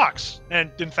in the box. And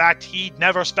in fact, he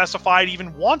never specified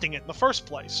even wanting it in the first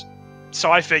place.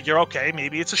 So I figure, okay,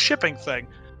 maybe it's a shipping thing.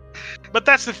 But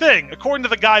that's the thing. According to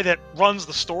the guy that runs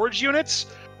the storage units,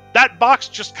 that box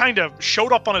just kind of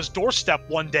showed up on his doorstep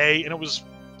one day, and it was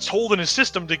told in his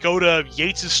system to go to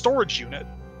Yates' storage unit.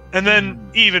 And then,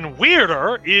 even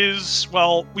weirder is,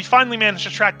 well, we finally managed to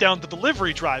track down the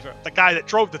delivery driver, the guy that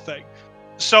drove the thing.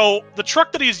 So, the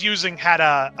truck that he's using had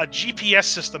a GPS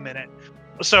system in it.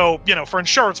 So, for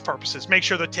insurance purposes, make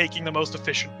sure they're taking the most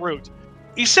efficient route.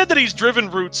 He said that he's driven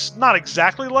routes not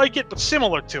exactly like it, but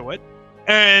similar to it.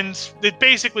 And it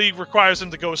basically requires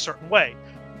him to go a certain way.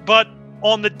 But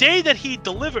on the day that he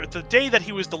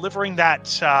was delivering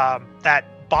that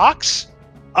box,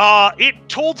 it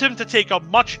told him to take a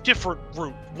much different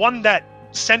route, one that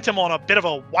sent him on a bit of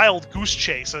a wild goose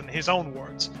chase, in his own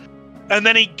words. And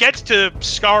then he gets to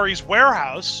Scary's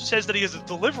warehouse, says that he has a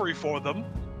delivery for them,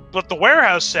 but the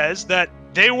warehouse says that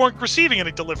they weren't receiving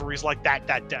any deliveries like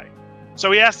that day.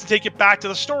 So he has to take it back to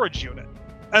the storage unit.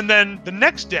 And then the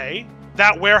next day,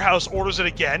 that warehouse orders it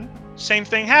again. Same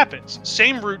thing happens.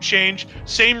 Same route change,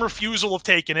 same refusal of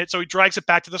taking it, so he drags it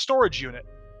back to the storage unit.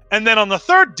 And then on the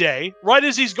third day, right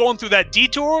as he's going through that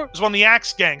detour, is when the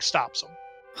Axe Gang stops him.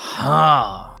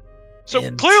 So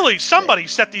clearly somebody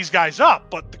set these guys up,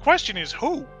 but the question is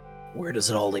who? Where does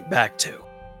it all lead back to?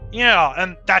 Yeah,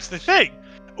 and that's the thing.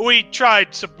 We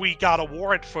got a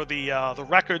warrant for the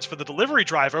records for the delivery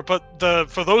driver, but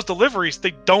for those deliveries,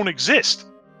 they don't exist.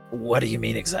 What do you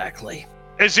mean exactly?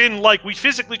 As in, we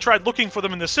physically tried looking for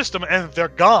them in the system, and they're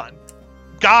gone.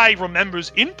 Guy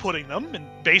remembers inputting them and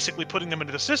basically putting them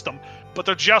into the system, but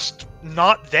they're just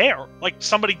not there.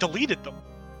 Somebody deleted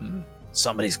them.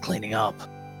 Somebody's cleaning up.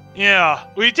 Yeah,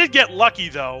 we did get lucky,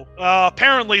 though.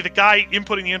 Apparently, the guy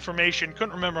inputting the information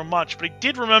couldn't remember much, but he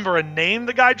did remember a name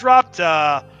the guy dropped,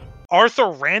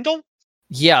 Arthur Randall?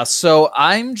 Yeah, so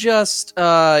I'm just,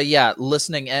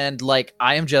 listening, and,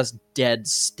 I am just dead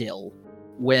still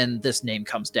when this name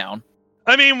comes down.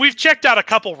 I mean, we've checked out a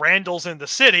couple Randalls in the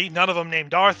city, none of them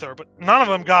named Arthur, but none of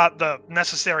them got the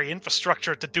necessary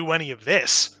infrastructure to do any of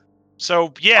this.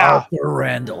 So, yeah. Arthur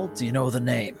Randall, do you know the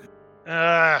name?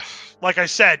 Like I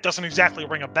said, doesn't exactly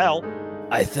ring a bell.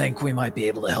 I think we might be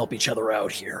able to help each other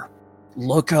out here.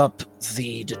 Look up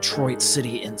the Detroit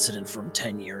City incident from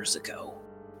 10 years ago,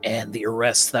 and the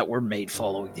arrests that were made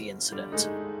following the incident.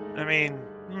 I mean,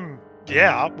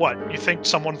 yeah, what, you think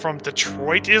someone from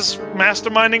Detroit is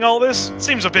masterminding all this?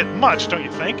 Seems a bit much, don't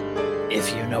you think?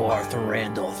 If you know Arthur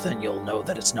Randall, then you'll know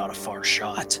that it's not a far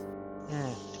shot.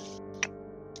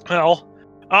 Well,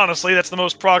 honestly, that's the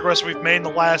most progress we've made in the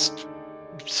last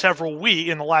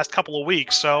couple of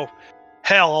weeks, so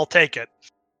hell, I'll take it.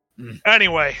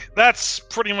 Anyway, that's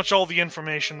pretty much all the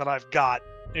information that I've got.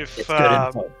 If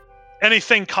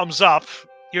anything comes up,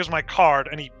 here's my card,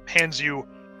 and he hands you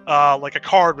a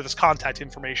card with his contact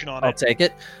information on it. I'll take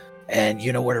it. And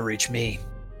you know where to reach me.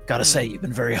 Gotta say, you've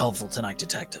been very helpful tonight,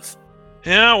 Detective.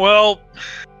 Yeah, well,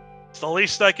 it's the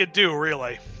least I could do,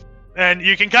 really. And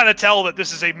you can kind of tell that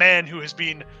this is a man who has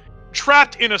been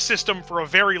trapped in a system for a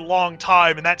very long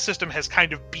time, and that system has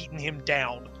kind of beaten him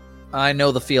down. I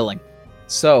know the feeling.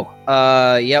 So,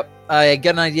 yep, I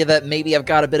get an idea that maybe I've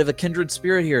got a bit of a kindred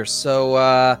spirit here.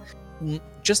 So,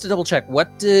 just to double check,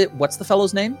 what's the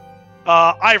fellow's name?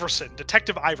 Iverson,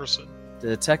 Detective Iverson.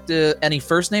 Detective, any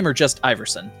first name or just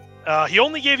Iverson? He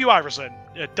only gave you Iverson.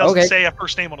 It doesn't say a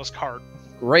first name on his card.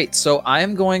 Great. So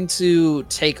I'm going to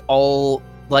take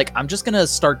I'm just going to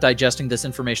start digesting this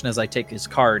information as I take his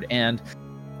card, and...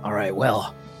 All right,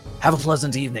 well, have a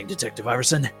pleasant evening, Detective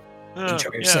Iverson. Enjoy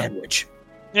your sandwich.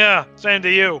 Yeah, same to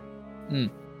you.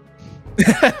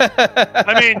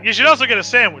 I mean, you should also get a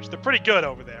sandwich. They're pretty good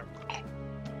over there.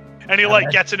 And he,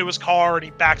 gets into his car, and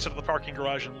he backs into the parking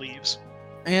garage and leaves.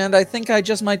 And I think I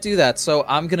just might do that. So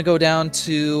I'm going to go down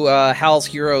to Hal's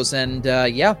Heroes, and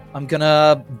I'm going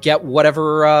to get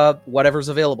whatever's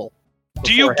available.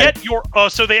 Do you get your...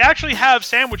 so they actually have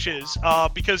sandwiches,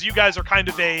 because you guys are kind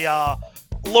of a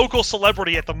local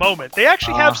celebrity at the moment. They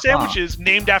actually have sandwiches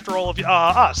named after all of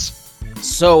us.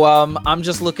 So I'm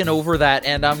just looking over that,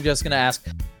 and I'm just going to ask,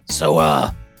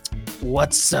 so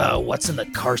what's in the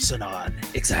Carcinon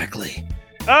exactly?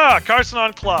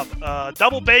 Carcinon Club.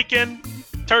 Double bacon,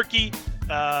 turkey,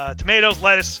 tomatoes,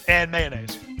 lettuce, and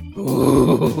mayonnaise.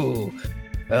 Ooh,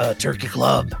 turkey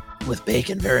club with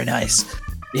bacon, very nice.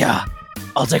 Yeah,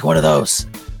 I'll take one of those.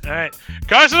 All right,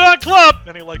 Carson Club,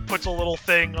 and he like puts a little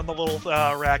thing on the little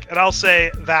rack, and I'll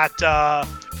say that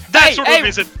that sort of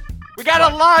isn't. We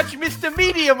got a large Mr.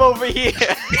 Medium over here.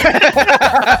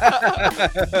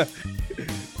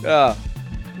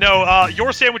 No,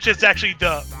 your sandwich is actually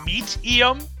the meat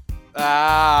eum.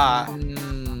 Ah.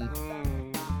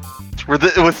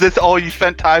 Was this all you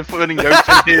spent time putting notes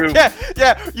into?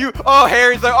 yeah.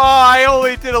 Harry's like, I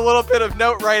only did a little bit of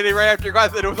note writing right after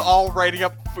class, and it was all writing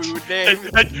up food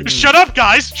names. Shut up,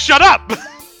 guys! Shut up!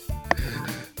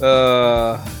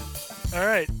 All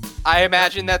right. I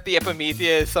imagine that the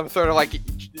Epimethea is some sort of like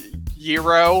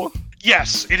gyro.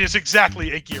 Yes, it is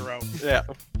exactly a gyro. Yeah.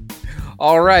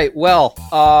 All right. Well,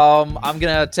 I'm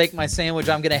gonna take my sandwich.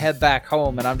 I'm gonna head back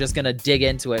home, and I'm just gonna dig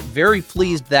into it. Very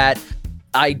pleased that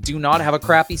I do not have a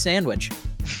crappy sandwich.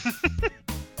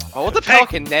 What would the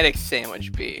telekinetic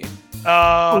sandwich be?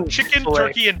 Chicken, boy.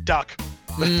 turkey, and duck.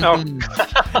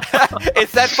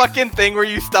 It's that fucking thing where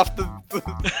you stuff the...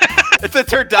 It's a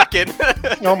turducken.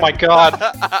 Oh my god.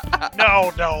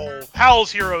 No. Howl's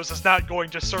Heroes is not going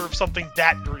to serve something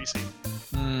that greasy.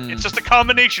 It's just a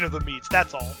combination of the meats,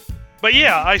 that's all. But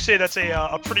yeah, I say that's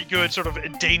a pretty good sort of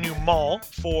denouement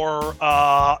for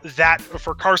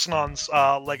for Carcinon's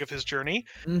leg of his journey.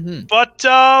 Mm-hmm. But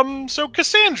so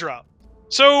Cassandra.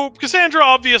 So Cassandra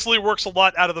obviously works a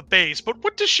lot out of the base, but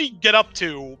what does she get up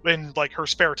to in like her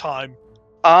spare time?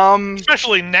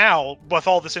 Especially now with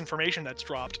all this information that's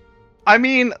dropped. I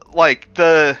mean, like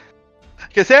the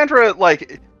Cassandra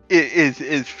like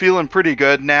is feeling pretty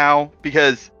good now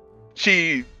because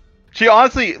she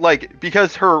honestly like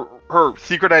because her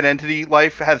secret identity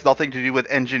life has nothing to do with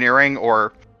engineering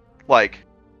or like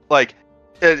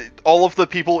all of the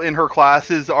people in her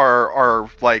classes are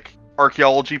like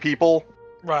archaeology people.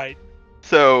 Right.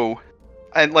 So,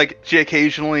 and like she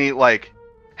occasionally like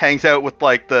hangs out with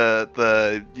like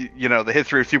the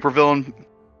history of supervillain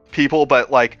people, but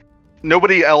like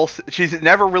nobody else. She's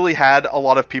never really had a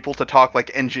lot of people to talk like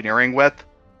engineering with.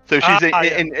 So she's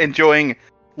enjoying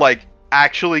like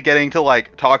actually getting to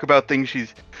like talk about things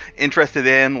she's interested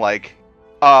in, like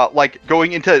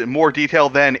going into more detail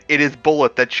than it is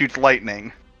bullet that shoots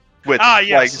lightning with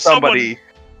like somebody.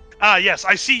 Yes,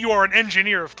 I see you are an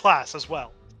engineer of class as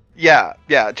well. Yeah,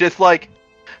 just like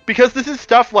because this is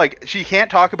stuff like she can't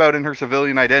talk about in her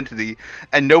civilian identity,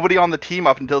 and nobody on the team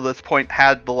up until this point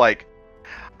had the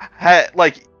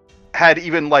had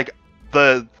even like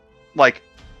the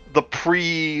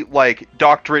pre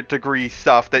doctorate degree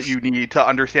stuff that you need to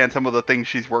understand some of the things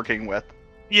she's working with.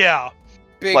 Yeah.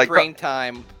 Big like, brain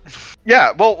time.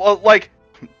 Yeah, well, like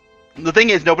the thing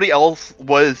is nobody else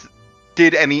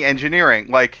did any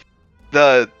engineering.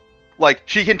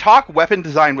 She can talk weapon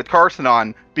design with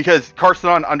Carcinon because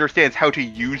Carcinon understands how to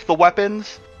use the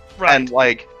weapons. Right. And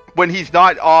like when he's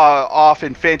not off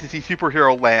in fantasy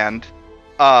superhero land,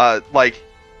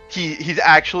 he's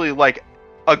actually like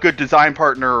a good design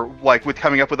partner like with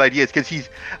coming up with ideas because he's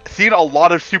seen a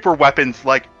lot of super weapons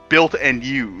like built and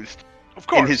used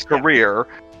in his career.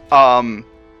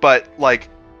 But like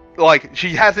she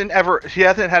hasn't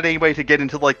had anybody to get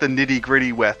into like the nitty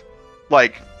gritty with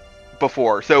like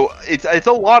before. So it's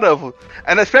a lot of,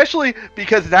 and especially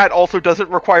because that also doesn't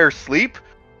require sleep,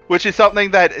 which is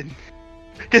something that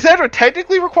Cassandra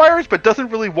technically requires but doesn't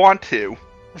really want to.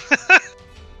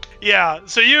 Yeah,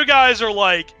 so you guys are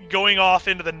like going off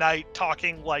into the night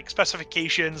talking like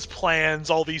specifications, plans,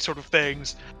 all these sort of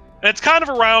things. And it's kind of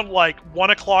around like 1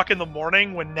 o'clock in the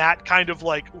morning when Nat kind of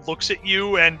like looks at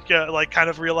you and like kind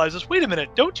of realizes, wait a minute,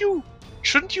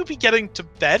 shouldn't you be getting to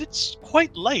bed? It's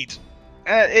quite late.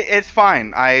 It's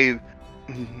fine. I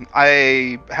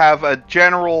have a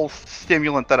general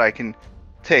stimulant that I can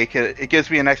take. It gives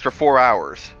me an extra 4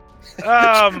 hours.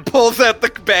 Pulls out the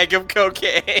bag of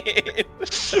cocaine.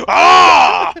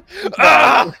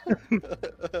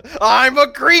 I'm a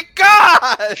Greek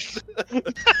god.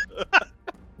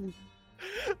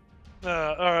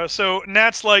 So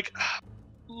Nat's like,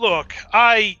 look,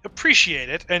 I appreciate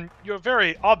it, and you're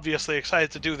very obviously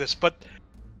excited to do this, but,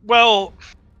 well,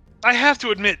 I have to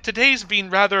admit, today's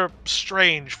been rather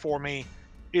strange for me.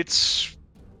 It's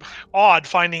odd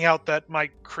finding out that my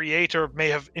creator may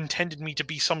have intended me to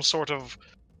be some sort of,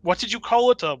 what did you call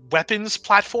it, a weapons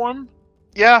platform?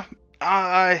 Yeah,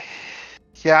 I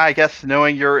guess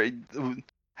knowing you're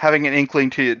having an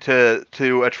inkling to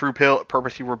a true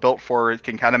purpose you were built for, it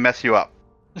can kind of mess you up.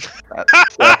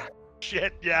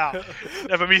 Shit, yeah.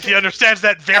 Epimethea understands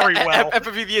that very well.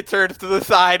 Epimethea turns to the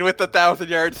side with a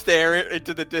 1,000-yard stare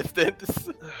into the distance.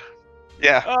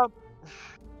 Yeah.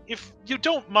 If you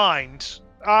don't mind,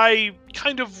 I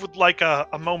kind of would like a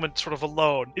moment sort of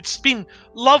alone. It's been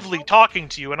lovely talking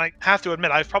to you, and I have to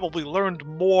admit, I've probably learned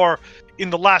more in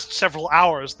the last several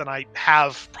hours than I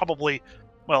have probably,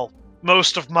 well,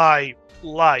 most of my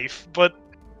life, but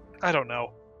I don't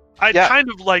know. I'd kind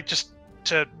of like just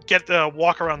to get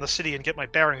walk around the city and get my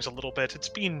bearings a little bit. It's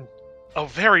been a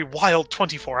very wild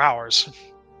 24 hours.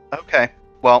 Okay.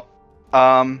 Well,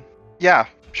 yeah,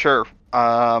 sure.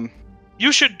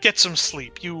 You should get some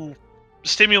sleep. You,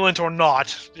 stimulant or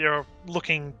not, you're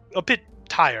looking a bit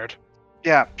tired.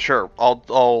 Yeah, sure.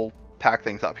 I'll pack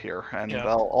things up here, and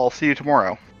I'll see you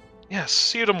tomorrow. Yes,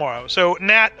 see you tomorrow. So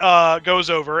Nat goes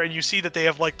over, and you see that they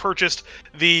have purchased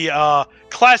the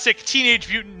classic Teenage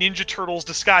Mutant Ninja Turtles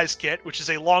disguise kit, which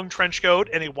is a long trench coat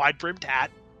and a wide-brimmed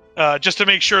hat, just to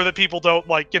make sure that people don't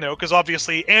because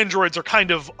obviously androids are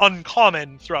kind of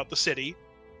uncommon throughout the city.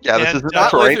 Yeah, this is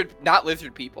not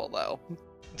lizard people though.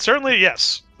 Certainly,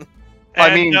 yes.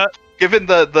 I mean, given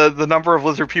the number of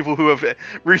lizard people who have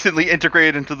recently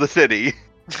integrated into the city.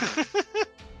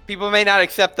 People may not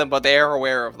accept them, but they are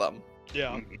aware of them.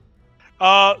 Yeah.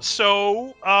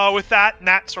 So with that,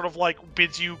 Nat sort of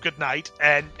bids you goodnight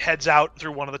and heads out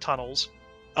through one of the tunnels.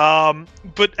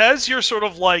 But as you're sort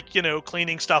of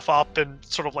cleaning stuff up and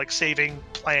sort of saving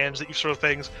plans that you sort of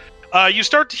things, you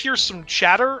start to hear some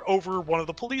chatter over one of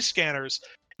the police scanners.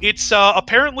 It's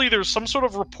apparently there's some sort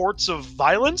of reports of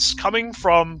violence coming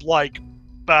from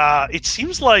it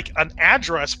seems like an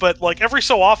address, but every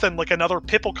so often another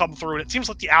pip will come through, and it seems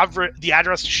like the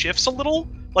address shifts a little,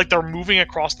 like they're moving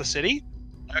across the city.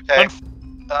 Okay.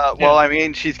 Well, I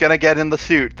mean, she's gonna get in the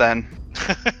suit then.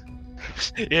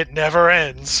 It never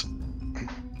ends.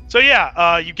 So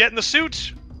yeah, you get in the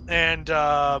suit, and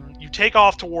you take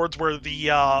off towards where the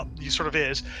sort of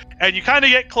is, and you kind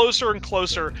of get closer and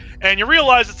closer, and you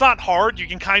realize it's not hard. You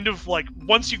can kind of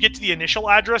once you get to the initial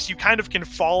address, you kind of can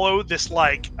follow this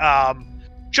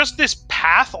just this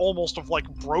path almost of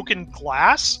broken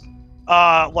glass,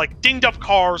 dinged up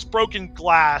cars, broken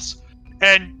glass,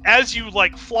 and as you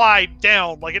fly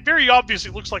down, it very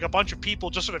obviously looks like a bunch of people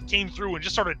just sort of came through and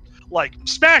just started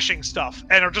smashing stuff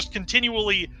and are just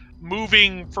continually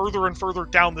moving further and further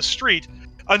down the street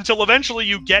until eventually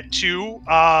you get to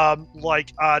an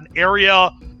area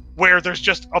where there's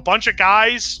just a bunch of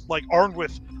guys armed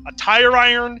with a tire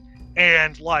iron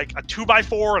and a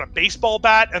 2x4 and a baseball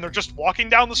bat, and they're just walking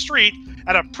down the street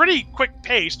at a pretty quick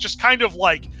pace, just kind of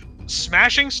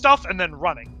smashing stuff and then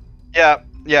running. Yeah,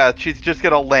 she's just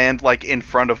gonna land in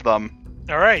front of them.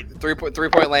 All right,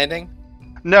 3-point landing.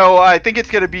 No, I think it's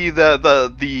gonna be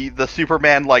the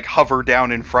Superman hover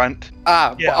down in front.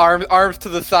 Yeah. Arms to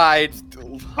the sides.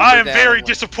 I am very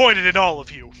disappointed in all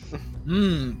of you.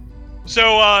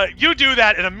 So you do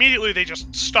that, and immediately they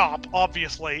just stop,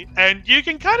 obviously, and you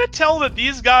can kind of tell that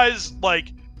these guys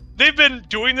they've been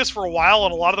doing this for a while,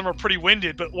 and a lot of them are pretty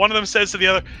winded. But one of them says to the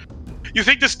other, "You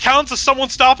think this counts as someone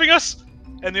stopping us?"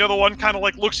 And the other one kind of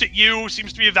looks at you,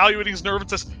 seems to be evaluating his nerve, and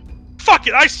says, "Fuck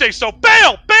it, I say so.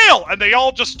 Bail! Bail!" And they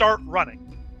all just start running.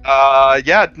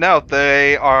 Yeah, no,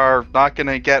 they are not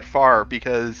gonna get far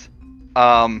because,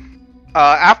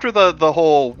 after the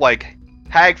whole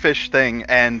hagfish thing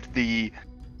and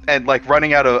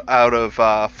running out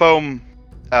of foam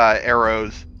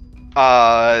arrows,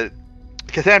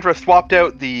 Cassandra swapped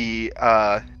out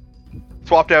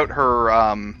her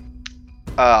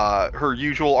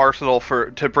usual arsenal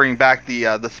to bring back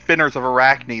the spinners of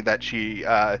Arachne that she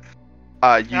used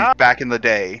back in the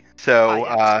day.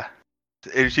 So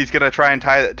she's gonna try and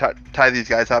tie these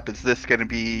guys up. Is this gonna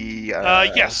be?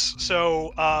 Yes.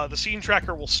 So the scene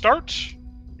tracker will start,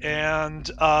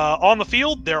 and on the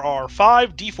field there are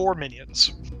 5 D4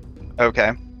 minions.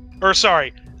 Okay. Or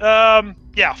sorry, 5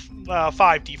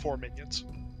 D4 minions.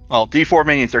 Well, D4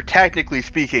 minions are technically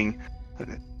speaking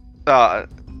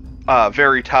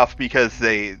very tough because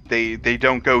they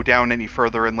don't go down any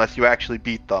further unless you actually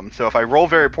beat them. So if I roll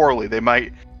very poorly, they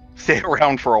might stay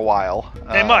around for a while.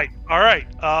 They might. All right.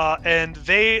 And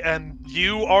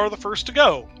you are the first to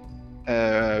go.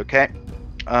 Okay.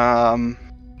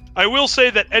 I will say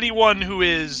that anyone who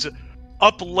is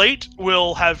up late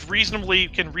can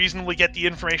reasonably get the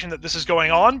information that this is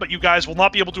going on, but you guys will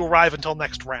not be able to arrive until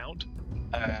next round.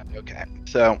 Okay.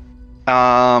 So,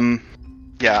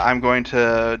 yeah, I'm going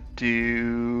to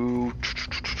do.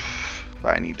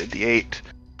 I need a D8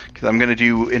 because I'm going to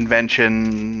do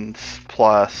inventions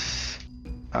plus.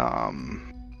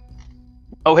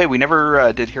 Oh, hey, we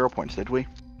never did hero points, did we?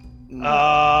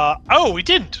 We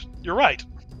didn't. You're right.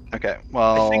 Okay.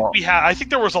 Well, I think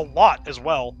there was a lot as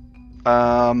well.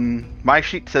 My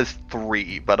sheet says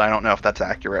 3, but I don't know if that's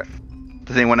accurate.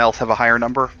 Does anyone else have a higher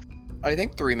number? I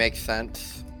think 3 makes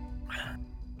sense.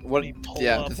 What? Pull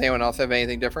Yeah. up. Does anyone else have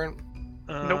anything different?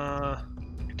 Nope.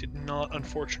 I did not,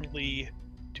 unfortunately.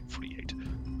 248.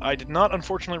 I did not,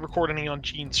 unfortunately, record any on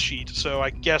Gene's sheet, so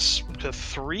I guess the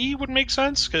 3 would make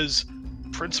sense, because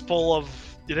principle of...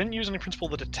 You didn't use any principle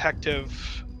of the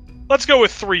detective. Let's go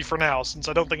with 3 for now, since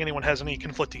I don't think anyone has any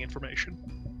conflicting information.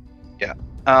 Yeah.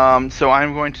 So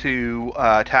I'm going to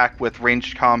attack with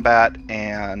ranged combat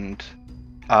and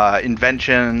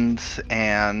inventions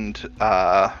and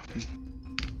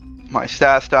my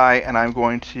stats die, and I'm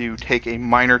going to take a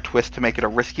minor twist to make it a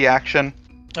risky action.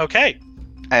 Okay.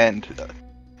 And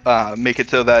make it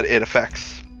so that it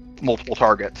affects multiple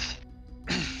targets.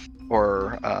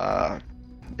 Or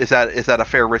is that a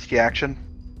fair risky action?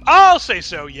 I'll say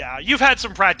so, yeah. You've had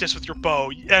some practice with your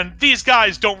bow, and these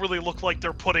guys don't really look like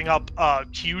they're putting up a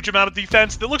huge amount of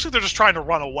defense. It looks like they're just trying to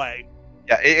run away.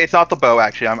 Yeah, it's not the bow,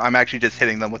 actually. I'm actually just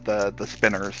hitting them with the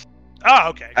spinners. Ah,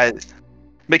 okay.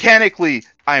 Mechanically,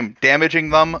 I'm damaging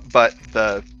them, but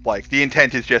the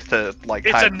intent is just to It's tie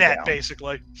a them net, down.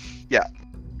 basically. Yeah.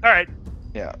 All right.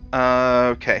 Yeah.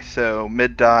 Okay, so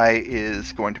mid die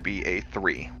is going to be a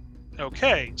 3.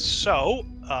 Okay, so,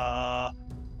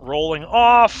 rolling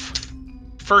off.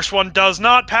 First one does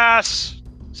not pass.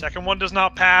 Second one does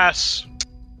not pass.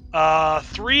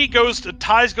 3 goes to...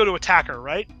 Ties go to attacker,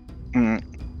 right?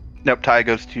 Nope, tie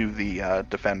goes to the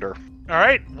defender. All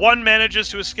right, 1 manages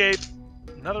to escape.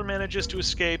 Another manages to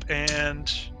escape,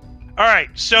 and... All right,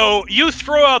 so you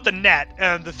throw out the net,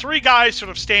 and the 3 guys sort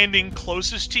of standing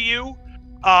closest to you,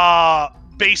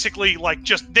 basically,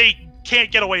 they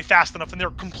can't get away fast enough, and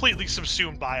they're completely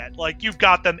subsumed by it. Like, you've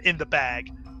got them in the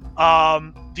bag.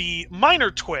 The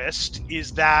minor twist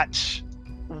is that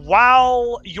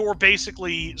while you're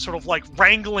basically sort of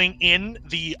wrangling in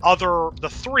the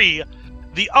 3,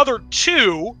 the other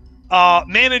 2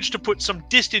 manage to put some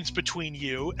distance between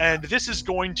you, and this is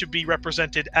going to be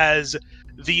represented as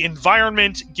the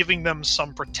environment giving them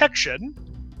some protection.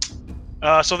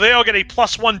 So they all get a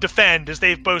 +1 defend as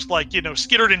they've both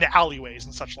skittered into alleyways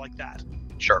and such like that.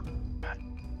 Sure.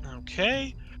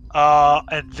 Okay.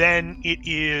 And then it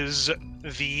is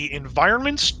the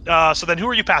environment. So then who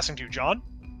are you passing to, John?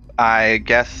 I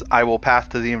guess I will pass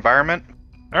to the environment.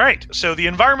 All right. So the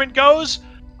environment goes.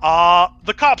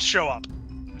 The cops show up.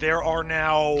 There are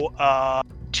now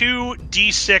 2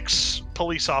 D6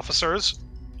 police officers.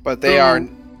 But they are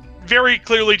very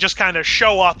clearly just kind of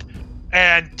show up,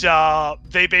 and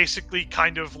they basically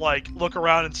kind of look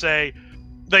around and say,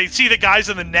 they see the guys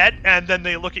in the net, and then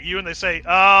they look at you and they say,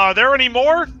 are there any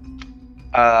more?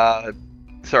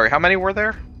 Sorry, how many were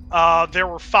there? There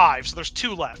were 5, so there's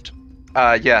 2 left.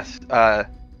 Yes. I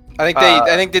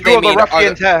think did 2 they of the mean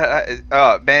ruffians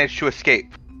managed to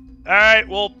escape. All right,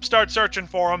 we'll start searching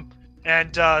for them.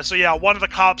 And so yeah, one of the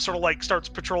cops sort of starts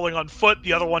patrolling on foot.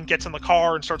 The other one gets in the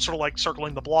car and starts sort of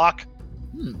circling the block.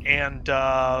 And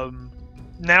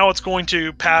now it's going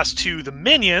to pass to the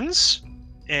minions,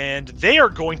 and they are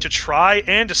going to try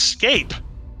and escape.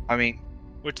 I mean,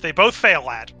 which they both fail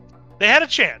at. They had a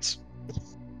chance.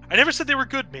 I never said they were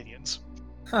good minions.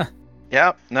 Huh.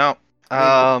 Yeah. No.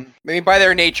 I mean, by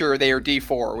their nature, they are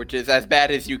D4, which is as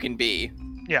bad as you can be.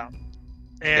 Yeah.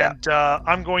 And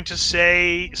I'm going to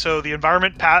say, so the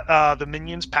environment, the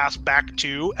minions pass back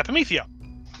to Epimethea.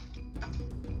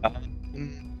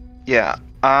 Yeah.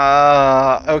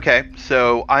 Okay.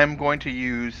 So I'm going to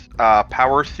use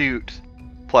power suit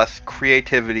plus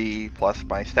creativity plus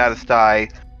my status die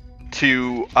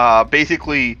to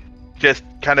basically just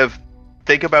kind of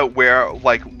think about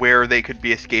where they could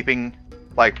be escaping,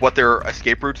 what their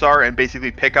escape routes are, and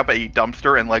basically pick up a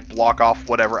dumpster and block off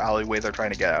whatever alleyway they're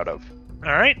trying to get out of.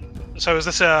 All right. So is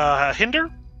this a hinder?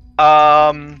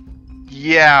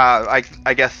 Yeah,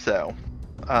 I guess so.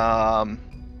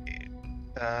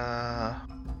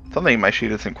 Something in my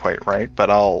sheet isn't quite right,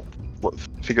 but I'll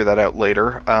figure that out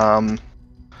later.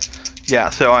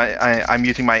 Yeah, so I'm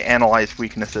using my analyze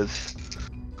weaknesses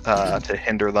to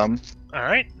hinder them. All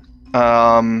right.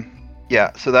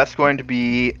 Yeah, so that's going to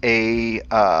be a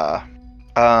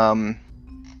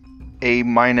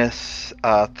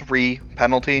 -3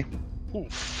 penalty.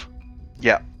 Oof.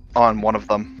 Yeah, on one of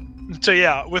them. So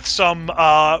yeah, with some,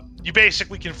 you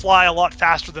basically can fly a lot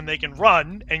faster than they can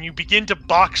run, and you begin to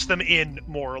box them in,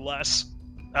 more or less.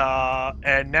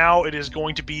 And now it is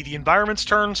going to be the environment's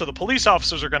turn, so the police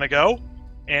officers are going to go,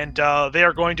 and they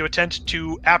are going to attempt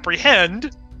to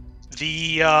apprehend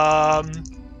the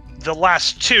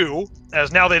last 2,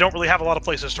 as now they don't really have a lot of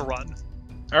places to run.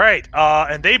 All right,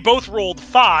 and they both rolled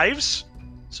 5s,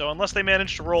 so unless they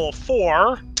manage to roll a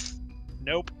 4,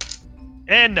 nope,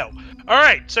 and no. All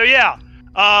right, so yeah,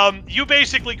 You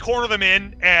basically corner them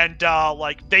in, and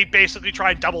they basically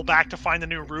try and double back to find the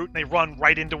new route, and they run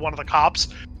right into one of the cops,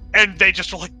 and they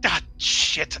just are like, ah,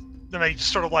 shit. Then they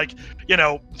just sort of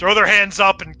throw their hands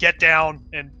up and get down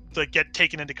and get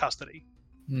taken into custody.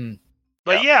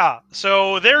 But yeah,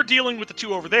 so they're dealing with the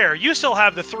 2 over there. You still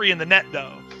have the 3 in the net,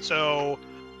 though. So,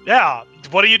 yeah,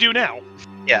 what do you do now?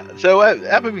 Yeah, so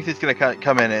Applebee's is going to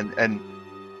come in and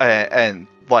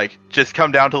just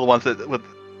come down to the ones that with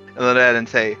in the net and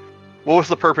say, what was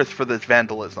the purpose for this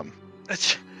vandalism? Look,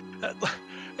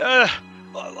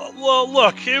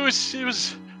 it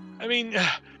was. I mean,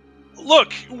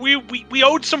 look, we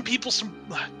owed some people some.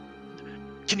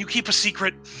 Can you keep a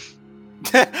secret?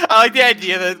 I like the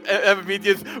idea that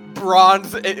Epimetheus'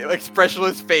 bronze,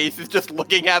 expressionless face is just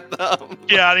looking at them.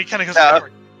 Yeah, and he kind of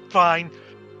goes, fine.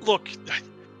 Look,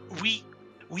 we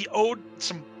owed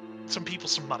some people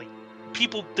some money.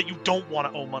 People that you don't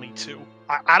want to owe money to.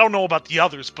 I don't know about the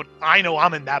others, but I know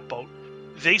I'm in that boat.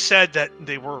 They said that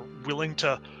they were willing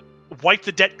to wipe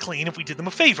the debt clean if we did them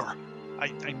a favor. I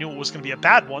knew it was going to be a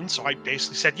bad one, so I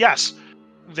basically said yes.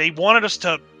 They wanted us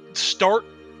to start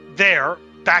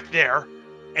back there,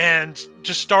 and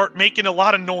just start making a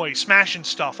lot of noise, smashing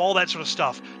stuff, all that sort of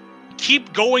stuff.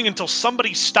 Keep going until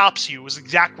somebody stops you, is the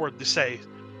exact word to say.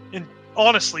 And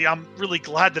honestly, I'm really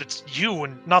glad that it's you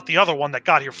and not the other one that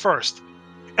got here first.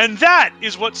 And that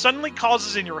is what suddenly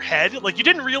causes in your head, you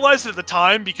didn't realize it at the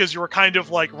time because you were kind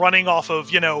of running off of,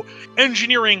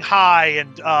 engineering high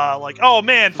and oh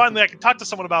man, finally I can talk to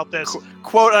someone about this.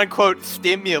 Quote unquote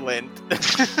stimulant.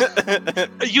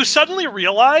 You suddenly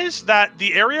realize that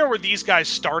the area where these guys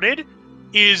started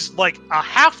is a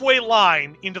halfway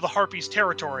line into the Harpies'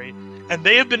 territory, and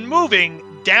they have been moving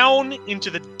down into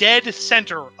the dead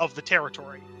center of the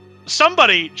territory.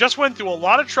 Somebody just went through a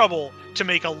lot of trouble to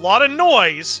make a lot of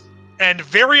noise and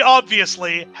very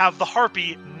obviously have the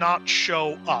Harpy not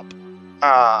show up.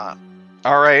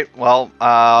 Alright, well,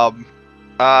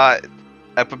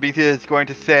 Epimethea is going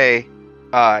to say,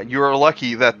 you are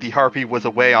lucky that the Harpy was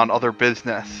away on other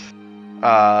business.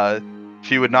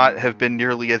 She would not have been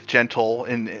nearly as gentle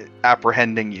in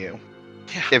apprehending you,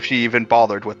 if she even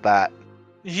bothered with that.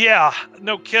 Yeah,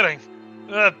 no kidding.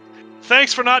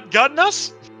 Thanks for not gutting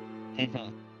us?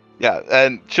 Mm-hmm. Yeah,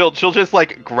 and she'll just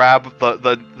grab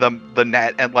the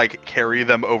net and carry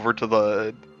them over to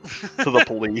the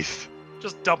police.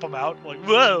 Just dump them out.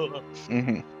 Whoa.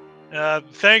 Mm-hmm.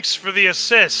 Thanks for the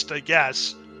assist, I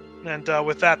guess. And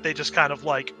with that, they just kind of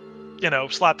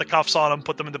slap the cuffs on them,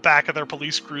 put them in the back of their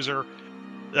police cruiser.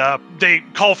 They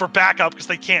call for backup because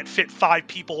they can't fit 5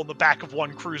 people in the back of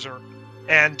one cruiser.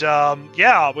 And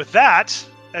with that,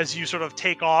 as you sort of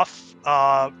take off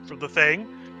for the thing,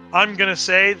 I'm going to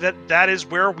say that is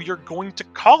where we are going to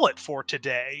call it for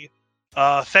today.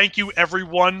 Thank you,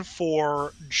 everyone,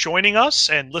 for joining us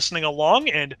and listening along,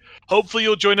 and hopefully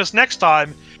you'll join us next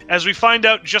time as we find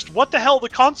out just what the hell the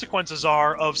consequences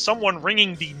are of someone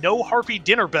ringing the No Harpy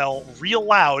dinner bell real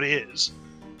loud is.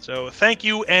 So thank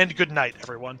you, and good night,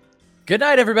 everyone. Good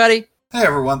night, everybody. Hey,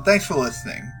 everyone. Thanks for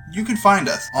listening. You can find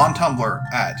us on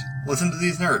Tumblr at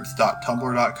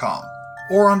listentothesenerds.tumblr.com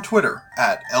or on Twitter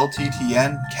at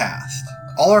LTTNcast.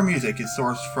 All our music is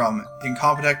sourced from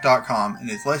Incompetech.com and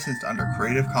is licensed under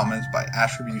Creative Commons by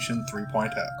Attribution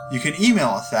 3.0. You can email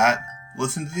us at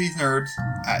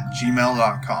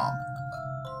listentothesenerds@gmail.com.